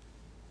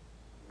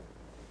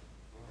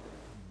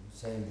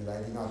 Saying that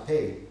I did not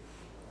pay,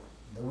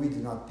 that we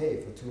did not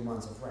pay for 2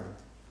 months of rent.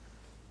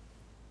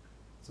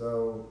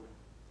 So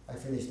I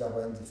finished up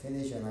what I had to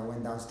finish and I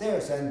went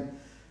downstairs and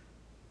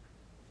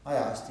I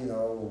asked,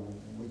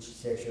 which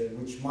section,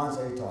 which months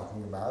are you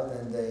talking about?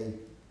 And they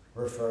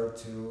referred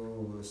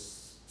to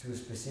 2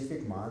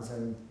 specific months,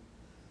 and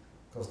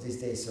because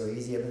these days so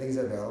easy, everything's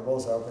available,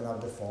 so I open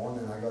up the phone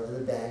and I go to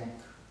the bank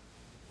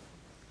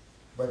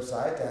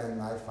website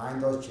and I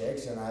find those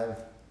checks and I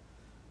have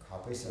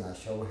copies and I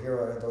show, here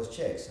are those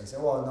checks. And I say,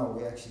 well, no,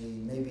 we actually,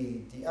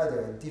 maybe the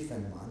other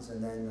different months.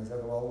 And then I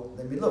said, well,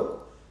 let me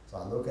look. So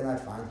I look and I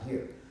find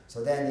here.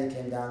 So then it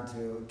came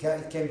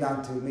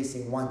down to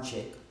missing 1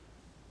 check,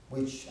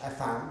 which I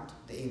found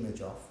the image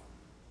of.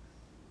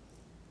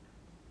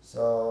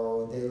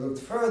 So they looked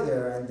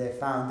further and they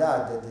found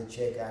out that the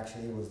check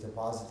actually was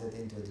deposited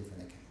into a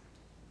different account.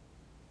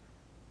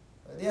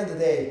 At the end of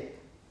the day,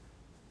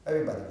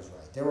 everybody was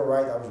right. They were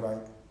right, I was right.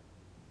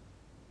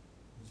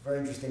 It's a very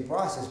interesting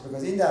process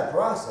because in that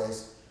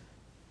process,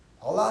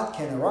 a lot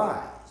can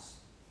arise.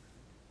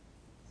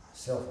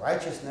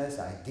 Self-righteousness,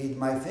 I did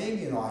my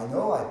thing, I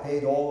know I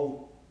paid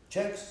all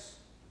checks.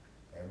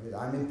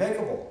 I'm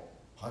impeccable.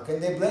 How can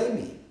they blame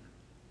me?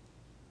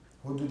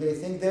 Who do they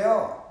think they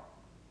are?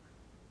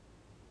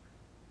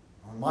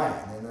 On my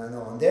end, and I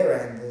know on their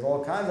end, there's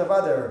all kinds of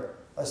other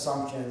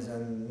assumptions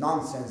and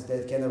nonsense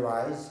that can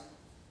arise,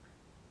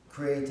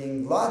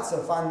 creating lots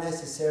of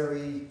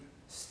unnecessary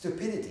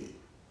stupidity,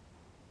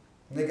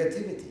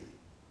 negativity.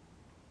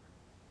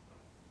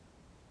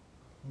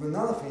 But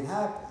none of it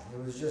happened.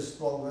 It was just,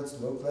 well, let's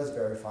look, let's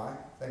verify.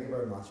 Thank you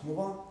very much. Move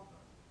on.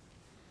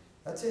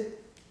 That's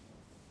it.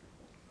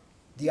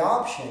 The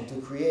option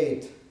to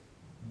create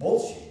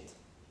bullshit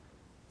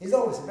is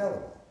always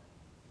available.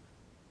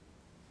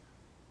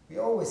 We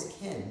always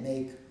can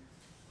make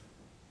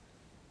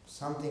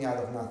something out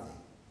of nothing.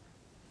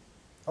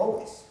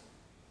 Always.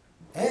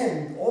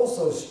 And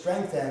also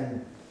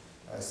strengthen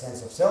a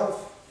sense of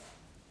self,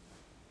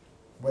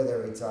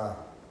 whether it's a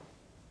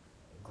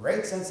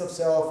great sense of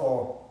self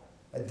or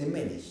a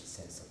diminished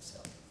sense of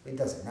self. It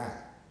doesn't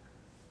matter.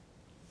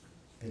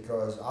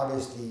 Because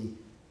obviously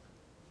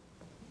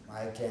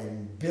I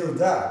can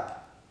build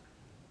up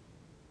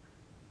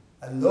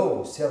a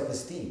low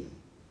self-esteem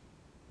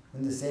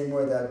in the same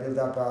way that I build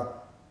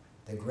up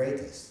the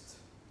greatest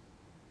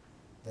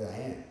that I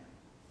am.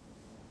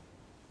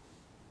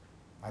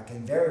 I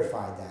can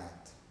verify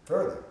that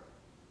further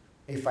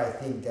if I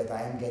think that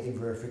I am getting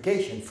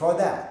verification for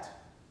that.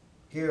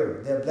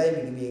 Here, they're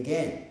blaming me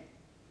again.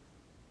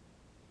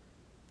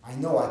 I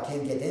know I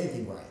can't get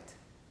anything right.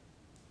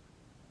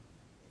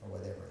 Or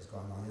whatever is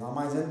going on in our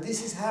minds. And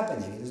this is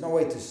happening. There's no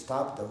way to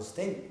stop those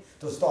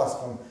thoughts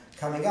from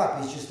coming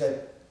up. It's just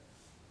that,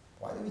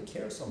 why do we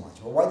care so much?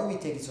 Or why do we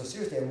take it so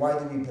seriously? And why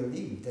do we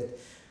believe that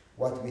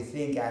what we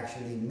think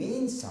actually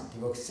means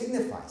something or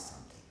signifies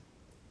something?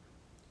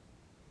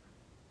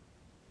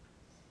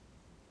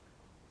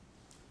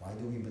 Why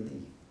do we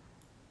believe?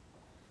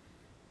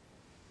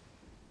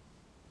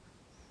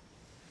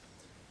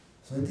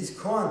 So in this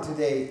koan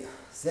today,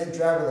 Zen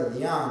traveler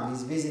Liang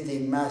is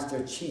visiting Master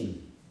Qin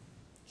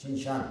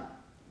Shan.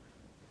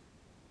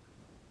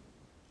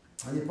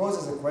 And he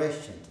poses a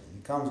question to him.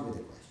 He comes with a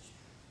question.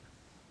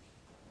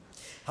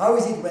 How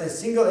is it when a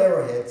single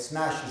arrowhead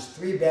smashes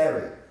 3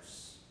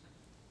 barriers?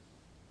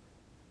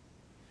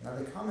 Now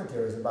the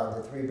commentaries about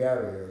the 3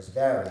 barriers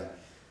vary.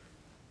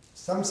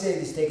 Some say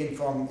it is taken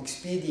from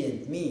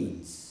expedient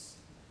means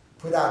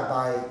put out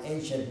by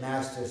ancient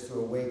masters to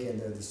awaken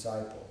their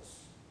disciples.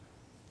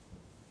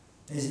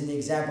 It is in the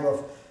example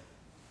of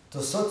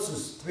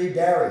Tosotsu's 3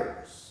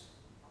 barriers,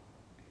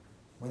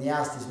 when he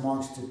asked his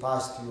monks to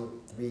pass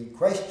through 3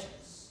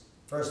 questions.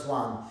 First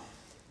one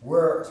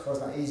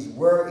is,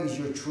 where is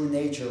your true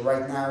nature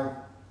right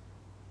now?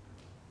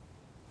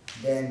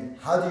 Then,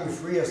 how do you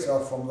free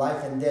yourself from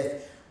life and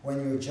death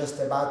when you're just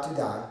about to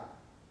die?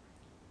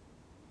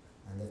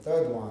 And the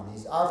third one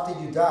is, after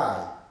you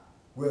die,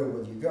 where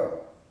will you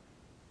go?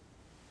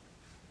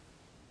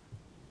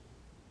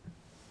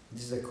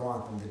 This is a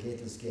koan from the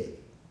Gateless Gate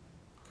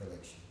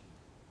collection.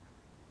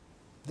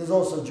 There's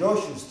also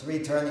Joshu's 3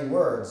 turning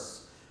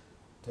words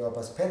to help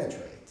us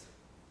penetrate.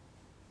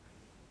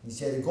 He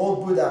said the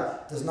gold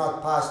Buddha does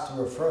not pass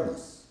through a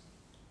furnace.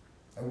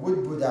 A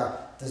wood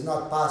Buddha does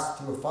not pass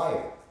through a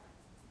fire.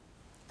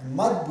 A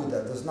mud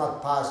Buddha does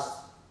not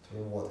pass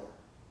through water.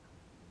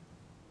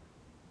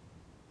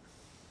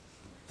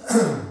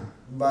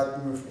 But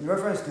in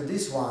reference to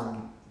this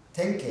one,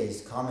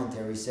 Tenkei's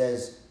commentary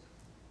says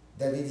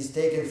that it is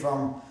taken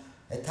from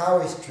a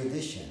Taoist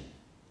tradition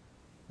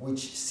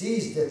which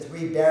sees the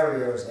three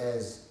barriers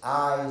as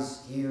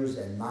eyes, ears,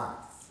 and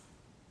mouth,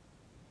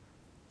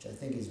 which I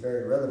think is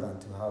very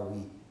relevant to how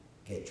we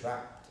get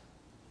trapped,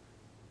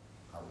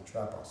 how we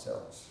trap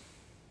ourselves.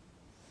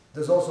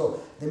 There's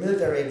also the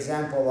military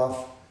example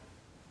of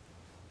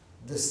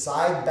the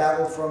side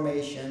battle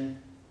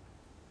formation,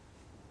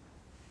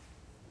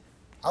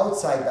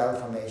 outside battle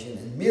formation,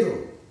 and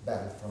middle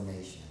battle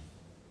formation.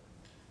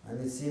 And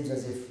it seems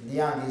as if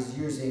Liang is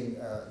using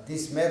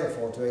this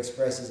metaphor to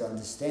express his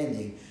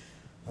understanding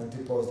and to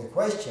pose the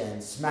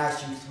question,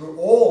 smashing through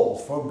all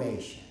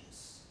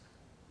formations,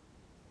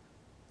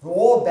 through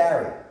all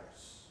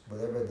barriers,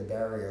 whatever the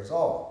barriers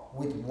are,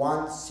 with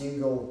one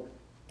single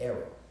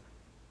arrow.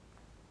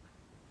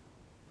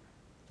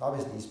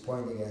 Obviously, he's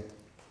pointing at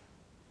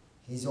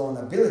his own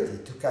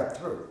ability to cut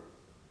through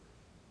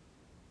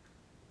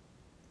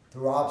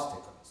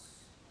obstacles.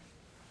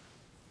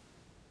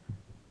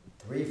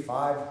 3,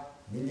 5,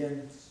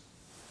 millions.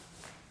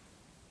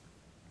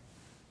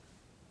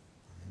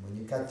 And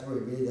when you cut through,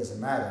 it really doesn't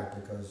matter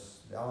because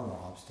there are no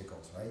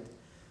obstacles, right?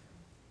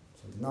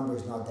 So the number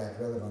is not that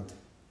relevant.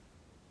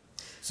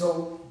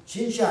 So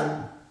Qin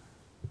Shan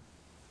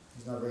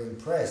is not very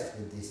impressed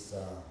with this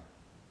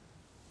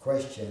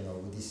question or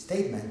with this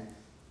statement,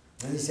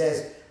 and he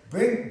says,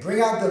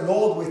 bring out the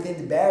Lord within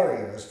the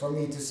barriers for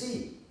me to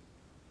see.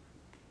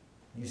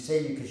 You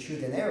say you could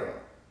shoot an arrow.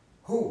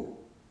 Who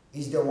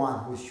is the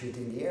one who is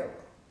shooting the arrow?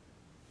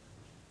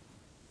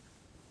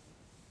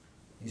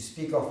 You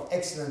speak of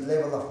excellent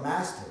level of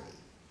mastery.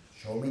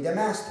 Show me the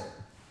master.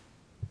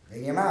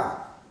 Bring him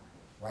out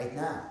right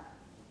now.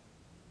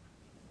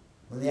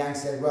 When Liang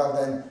said, well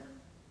then,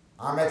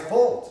 I'm at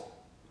fault.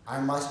 I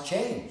must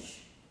change.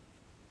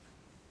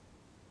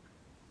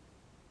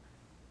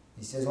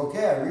 He says,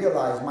 okay, I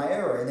realize my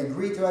error and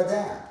agree to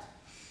adapt.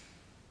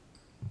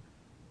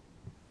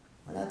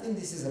 And I think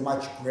this is a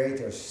much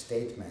greater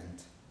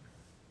statement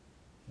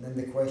than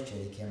the question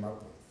he came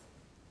up with.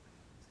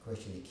 The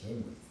question he came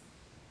with.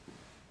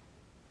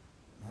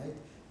 Right?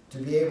 To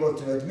be able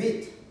to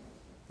admit,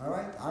 all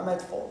right, I'm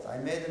at fault, I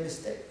made a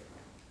mistake.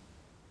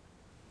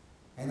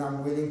 And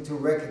I'm willing to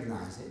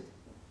recognize it.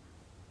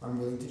 I'm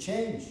willing to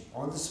change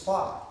on the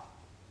spot.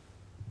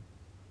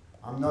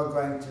 I'm not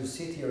going to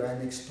sit here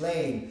and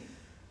explain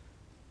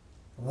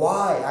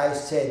why I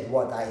said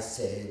what I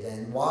said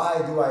and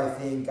why do I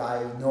think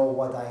I know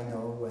what I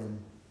know and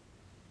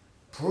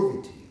prove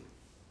it to you.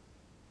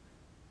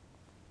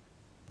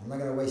 I'm not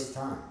going to waste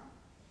time.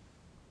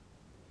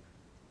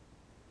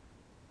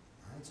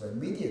 Right? So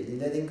immediately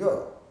letting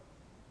go.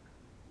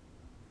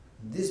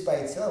 This by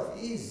itself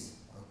is,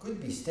 or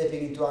could be,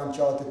 stepping into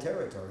uncharted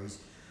territories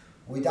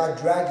without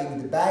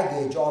dragging the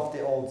baggage of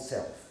the old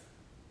self,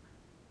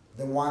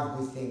 the one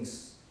who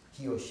thinks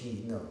he or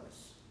she knows.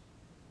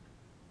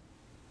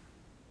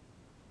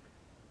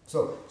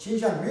 So Qin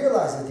Shan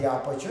realizes the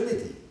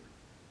opportunity.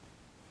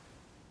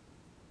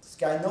 This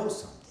guy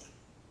knows something.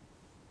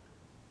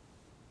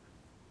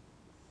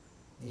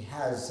 He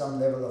has some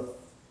level of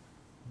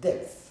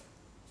depth.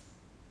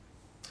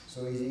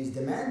 So he's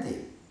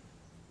demanding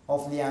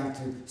of Liang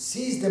to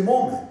seize the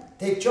moment,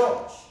 take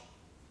charge.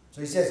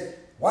 So he says,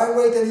 why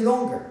wait any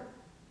longer?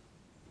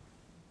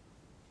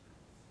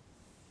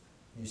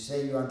 You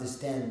say you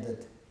understand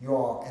that you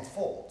are at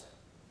fault.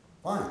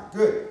 Fine,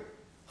 good.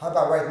 How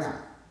about right now?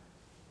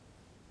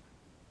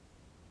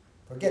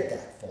 Forget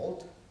that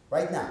fault.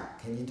 Right now,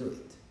 can you do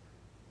it?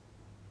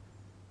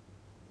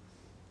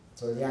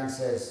 So Liang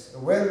says, a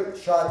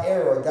well-shot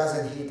arrow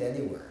doesn't hit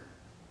anywhere.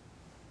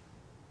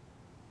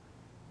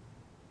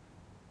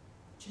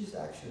 Which is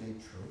actually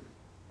true.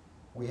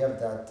 We have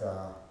that,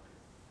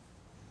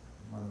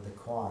 one of the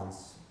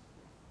koans,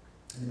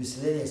 in the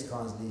miscellaneous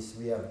koans,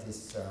 we have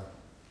this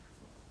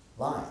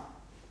line.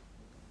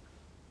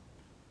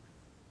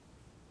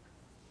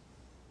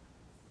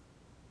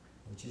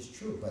 Which is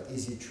true, but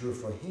is it true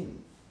for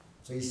him?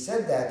 So he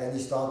said that and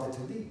he started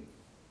to leave.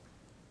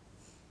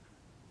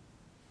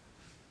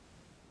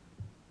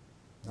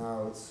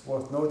 Now it's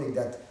worth noting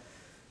that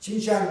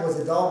Qin Shan was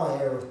the Dharma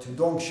heir to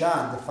Dong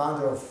Shan, the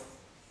founder of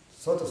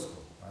Soto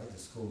School, right? The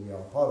school we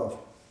are part of.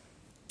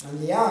 And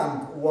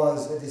Liang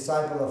was a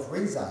disciple of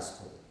Rinzai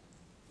school.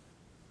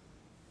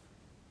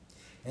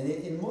 And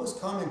in most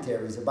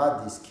commentaries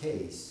about this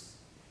case,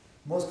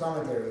 most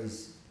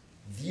commentaries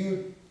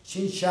view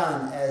Qin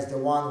Shan as the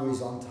one who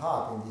is on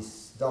top in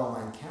this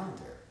Dharma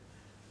encounter.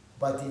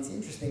 But it's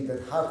interesting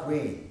that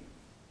Hakuin,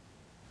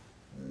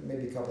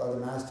 maybe a couple other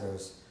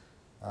masters,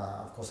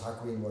 of course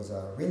Hakuin was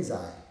a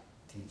Rinzai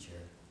teacher,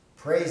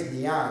 praised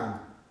Liang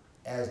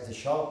as the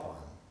sharp one.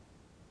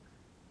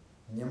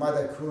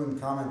 Yamada Kun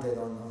commented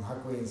on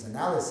Hakuin's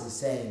analysis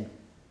saying,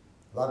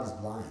 love is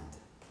blind.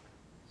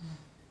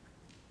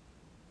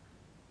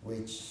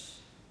 Which is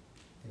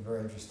a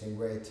very interesting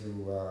way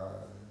to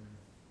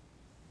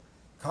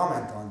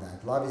comment on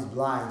that. Love is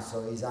blind,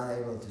 so he's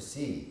unable to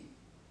see.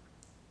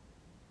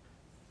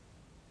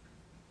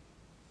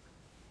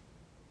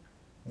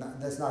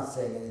 That's not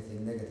saying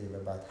anything negative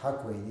about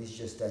Hakuin, it's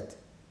just that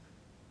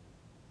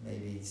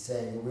maybe it's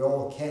saying we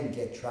all can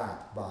get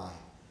trapped by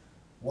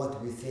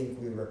what we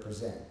think we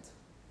represent.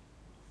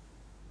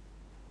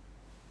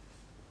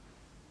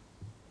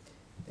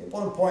 The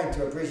important point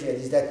to appreciate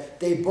is that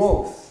they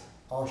both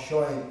are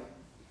showing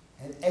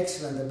an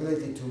excellent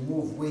ability to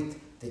move with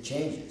the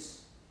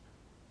changes.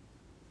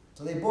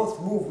 So they both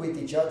move with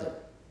each other.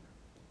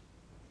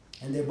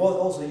 And they both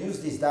also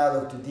use this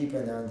dialogue to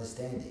deepen their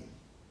understanding.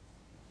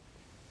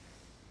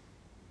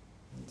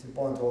 It's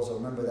important to also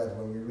remember that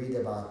when we read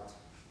about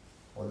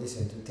or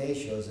listen to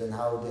Teishos and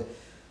how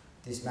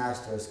these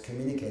masters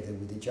communicated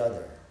with each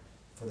other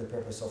for the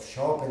purpose of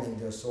sharpening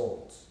their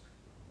souls.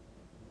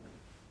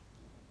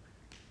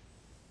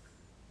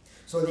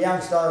 So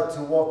Liang started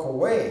to walk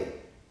away,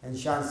 and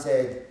Shan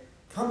said,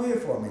 "Come here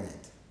for a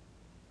minute."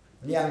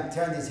 Liang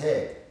turned his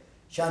head.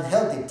 Shan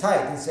held it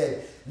tight and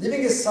said,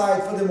 "Leaving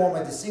aside for the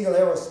moment the single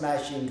arrow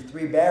smashing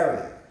 3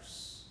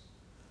 barriers,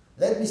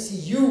 let me see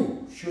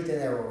you shoot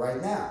an arrow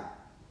right now."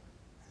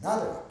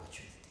 Another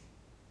opportunity.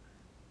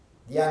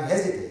 Liang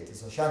hesitated,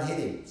 so Shan hit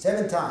him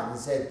 7 times and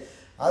said,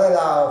 "I'll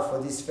allow for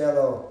this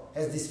fellow,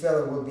 as this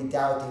fellow will be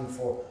doubting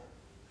for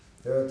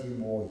 30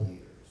 more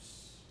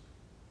years."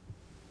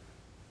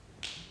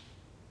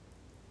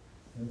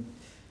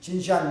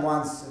 Qin Shan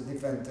once, a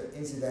different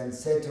incident,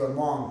 said to a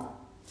monk,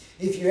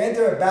 "If you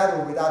enter a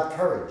battle without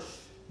courage,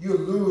 you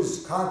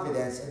lose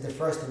confidence at the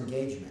first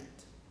engagement.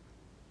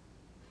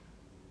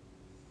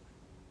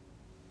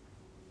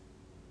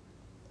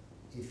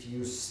 If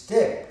you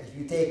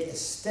take a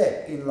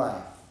step in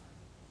life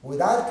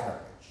without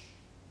courage,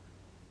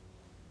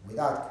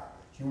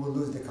 you will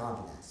lose the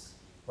confidence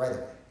right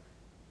away."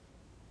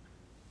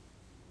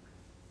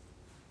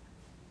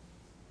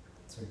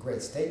 It's a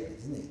great statement,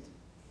 isn't it?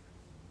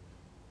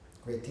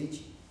 Great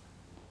teaching.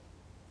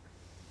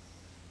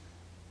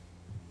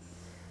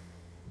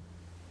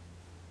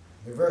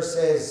 The verse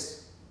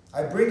says,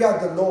 "I bring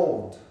out the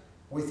Lord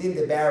within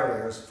the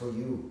barriers for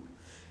you.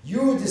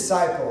 You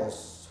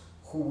disciples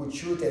who would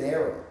shoot an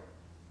arrow,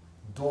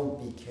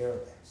 don't be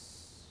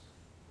careless.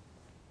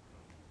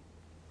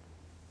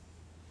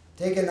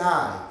 Take an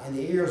eye and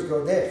the ears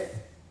go deaf.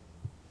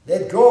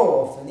 Let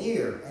go of an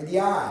ear and the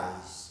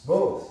eyes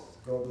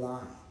both go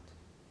blind.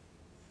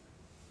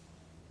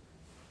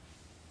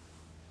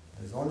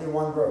 There's only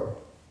one road.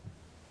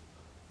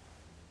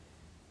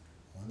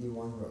 Only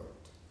one road.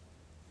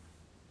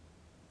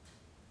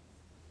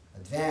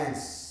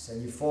 Advance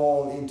and you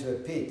fall into a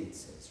pit," it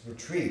says.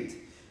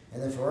 "Retreat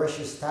and a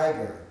ferocious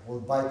tiger will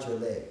bite your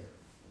leg."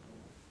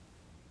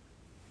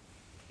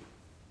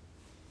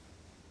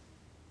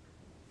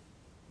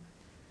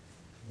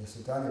 The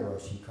Sutani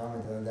Roshi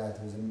commented on that,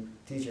 who's a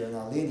teacher in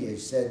our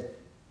lineage, said,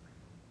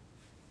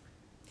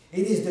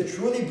 "It is the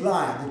truly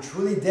blind, the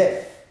truly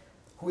deaf,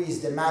 who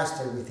is the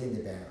master within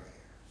the barriers.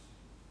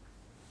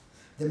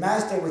 The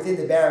master within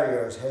the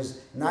barriers has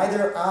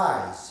neither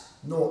eyes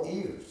nor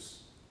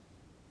ears.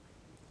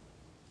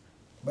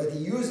 But he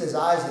uses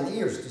eyes and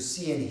ears to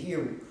see and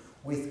hear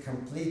with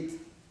complete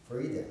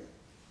freedom.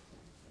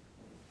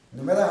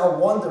 No matter how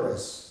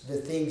wondrous the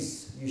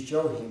things you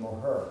show him or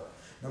her,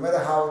 no matter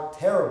how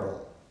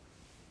terrible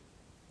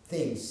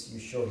things you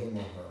show him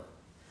or her,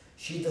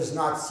 she does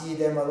not see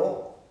them at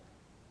all.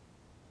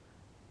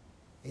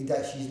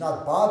 She's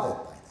not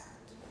bothered by that.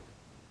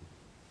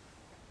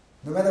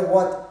 No matter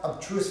what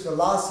abstruse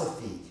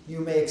philosophy you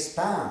may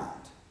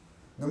expound,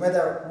 no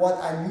matter what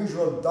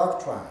unusual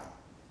doctrine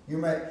you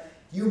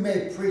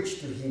may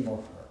preach to him or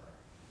her,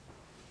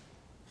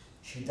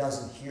 she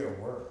doesn't hear a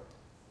word.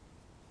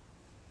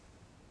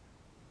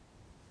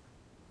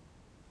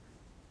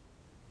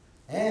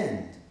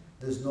 And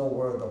there's no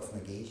word of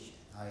negation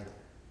either.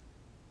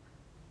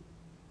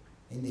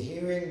 In the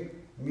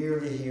hearing,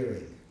 merely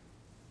hearing.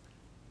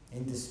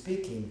 In the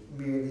speaking,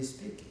 merely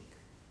speaking.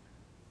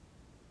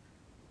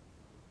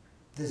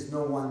 There's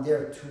no one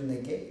there to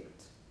negate.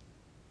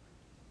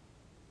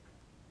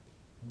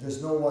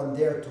 There's no one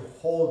there to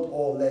hold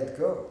or let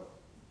go.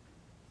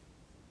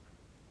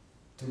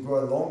 To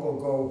go along or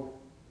go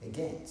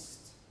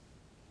against.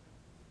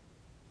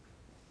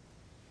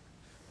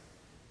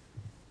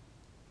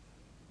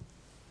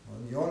 Well,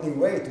 the only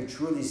way to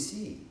truly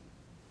see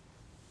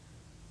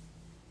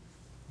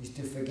is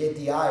to forget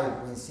the eye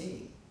when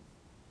seeing.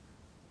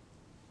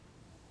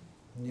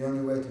 And the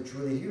only way to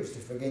truly hear is to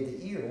forget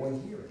the ear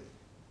when hearing.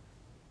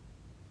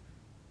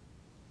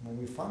 When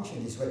we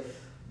function this way,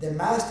 the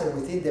master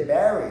within the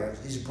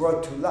barriers is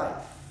brought to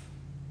life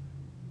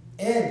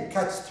and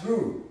cuts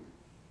through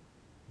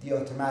the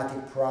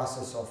automatic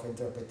process of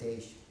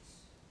interpretations.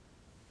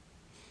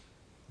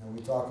 And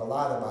we talk a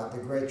lot about the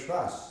great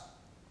trust,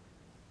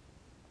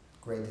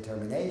 great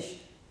determination,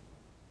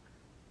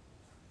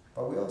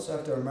 But we also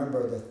have to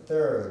remember the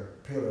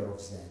third pillar of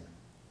Zen,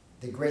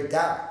 the great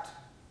doubt.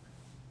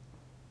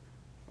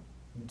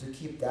 And to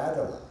keep that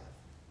alive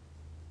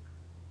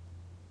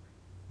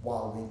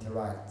while we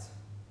interact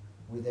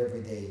with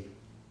everyday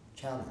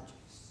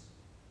challenges.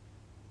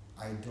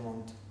 I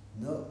don't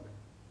know.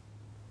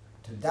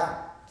 To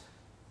doubt.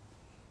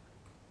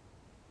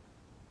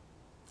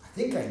 I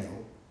think I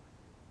know,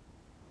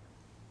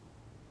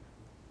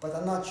 but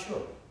I'm not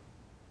sure.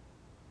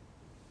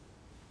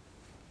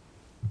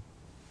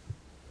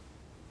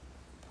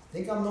 I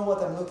think I know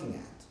what I'm looking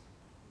at.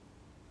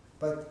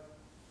 But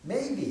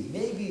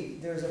maybe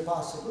there's a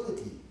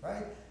possibility,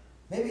 right?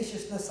 Maybe it's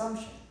just an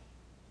assumption.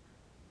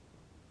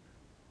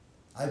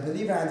 I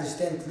believe I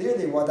understand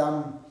clearly what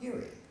I'm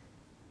hearing.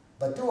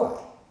 But do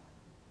I?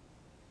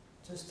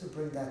 Just to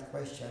bring that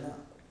question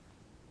up.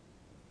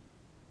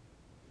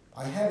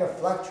 I have a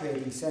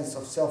fluctuating sense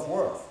of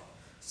self-worth.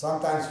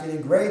 Sometimes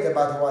feeling great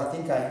about who I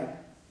think I am,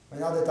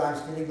 and other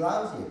times feeling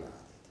lousy about it.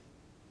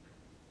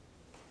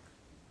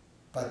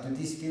 But do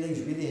these feelings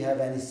really have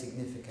any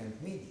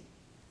significant meaning?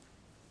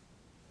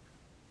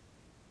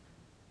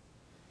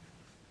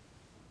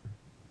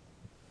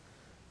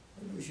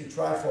 Maybe we should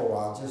try for a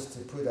while just to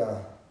put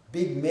a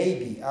big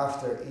maybe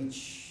after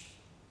each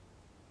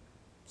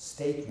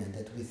statement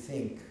that we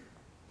think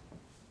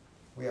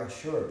we are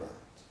sure about.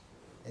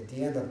 At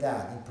the end of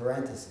that, in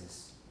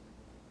parentheses,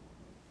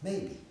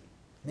 maybe,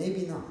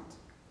 maybe not.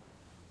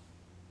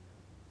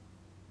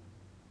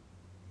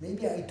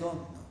 Maybe I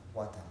don't know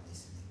what I'm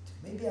listening to.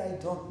 Maybe I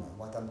don't know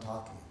what I'm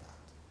talking about.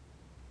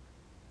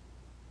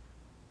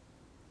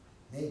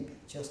 Maybe,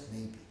 just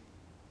maybe.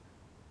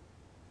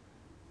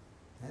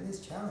 And it's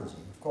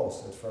challenging, of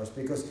course, at first,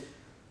 because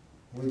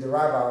we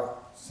derive our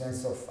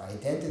sense of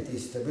identity,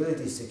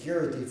 stability,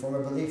 security from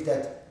a belief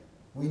that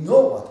we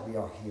know what we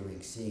are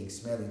hearing, seeing,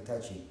 smelling,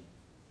 touching,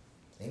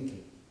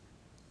 thinking.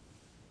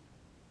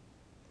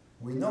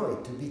 We know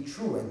it to be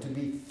true and to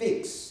be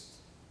fixed.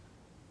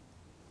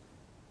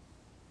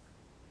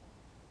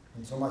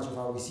 And so much of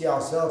how we see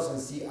ourselves and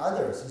see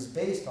others is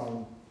based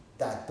on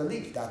that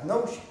belief, that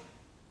notion.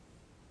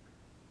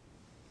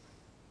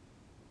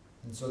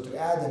 And so to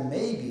add a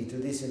maybe to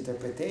these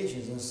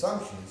interpretations and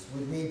assumptions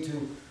would mean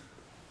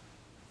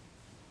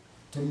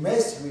to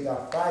mess with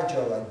our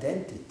fragile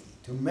identity,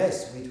 to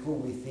mess with who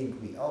we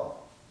think we are.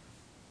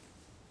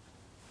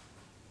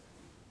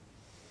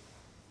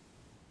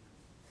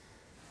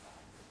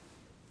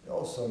 It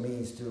also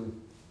means to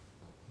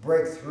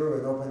break through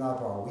and open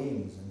up our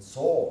wings and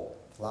soar,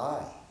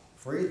 fly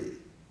freely.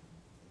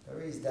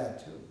 There is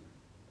that too.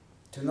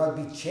 To not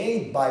be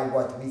chained by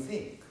what we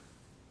think.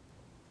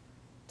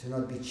 To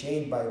not be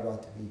chained by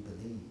what we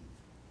believe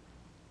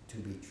to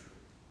be true.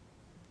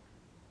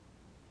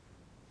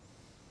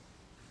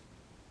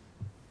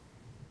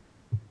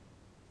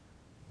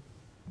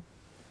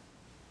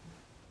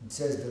 It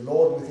says, the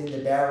Lord within the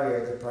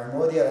barrier, the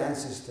primordial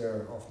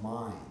ancestor of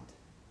mind.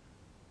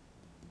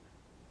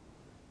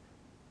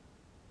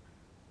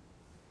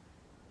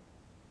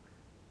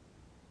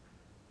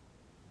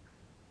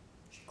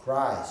 She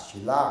cries, she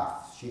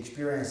laughs, she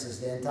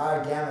experiences the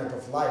entire gamut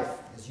of life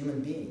as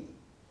human being.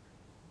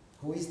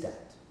 Who is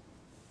that?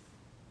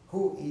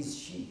 Who is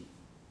she?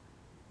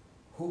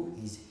 Who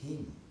is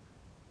him?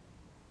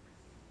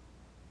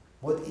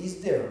 What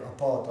is there a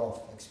part of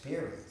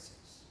experiences?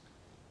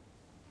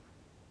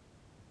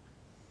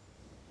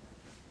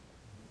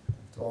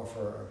 To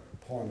offer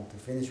a poem to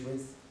finish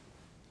with.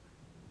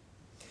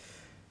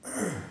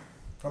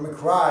 From a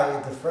cry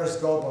at the first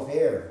gulp of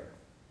air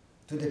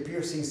to the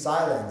piercing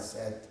silence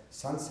at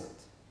sunset.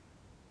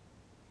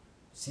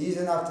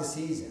 Season after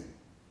season,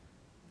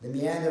 the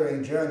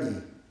meandering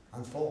journey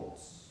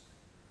unfolds,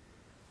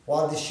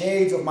 while the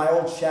shades of my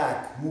old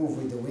shack move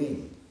with the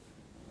wind,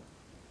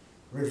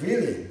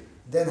 revealing,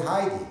 then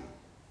hiding,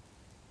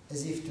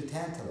 as if to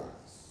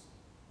tantalize.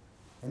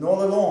 And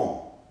all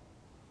along,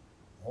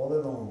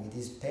 it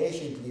is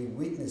patiently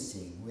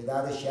witnessing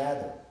without a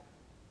shadow,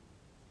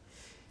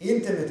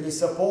 intimately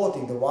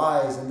supporting the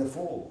wise and the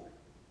fool,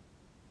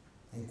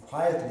 and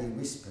quietly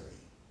whispering,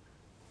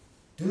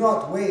 do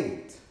not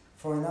wait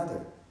for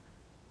another.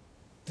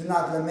 Do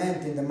not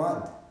lament in the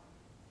mud.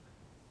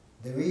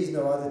 There is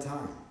no other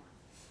time.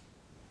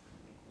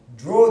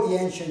 Draw the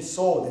ancient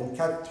sword and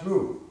cut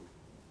through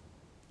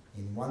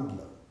in one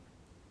blow.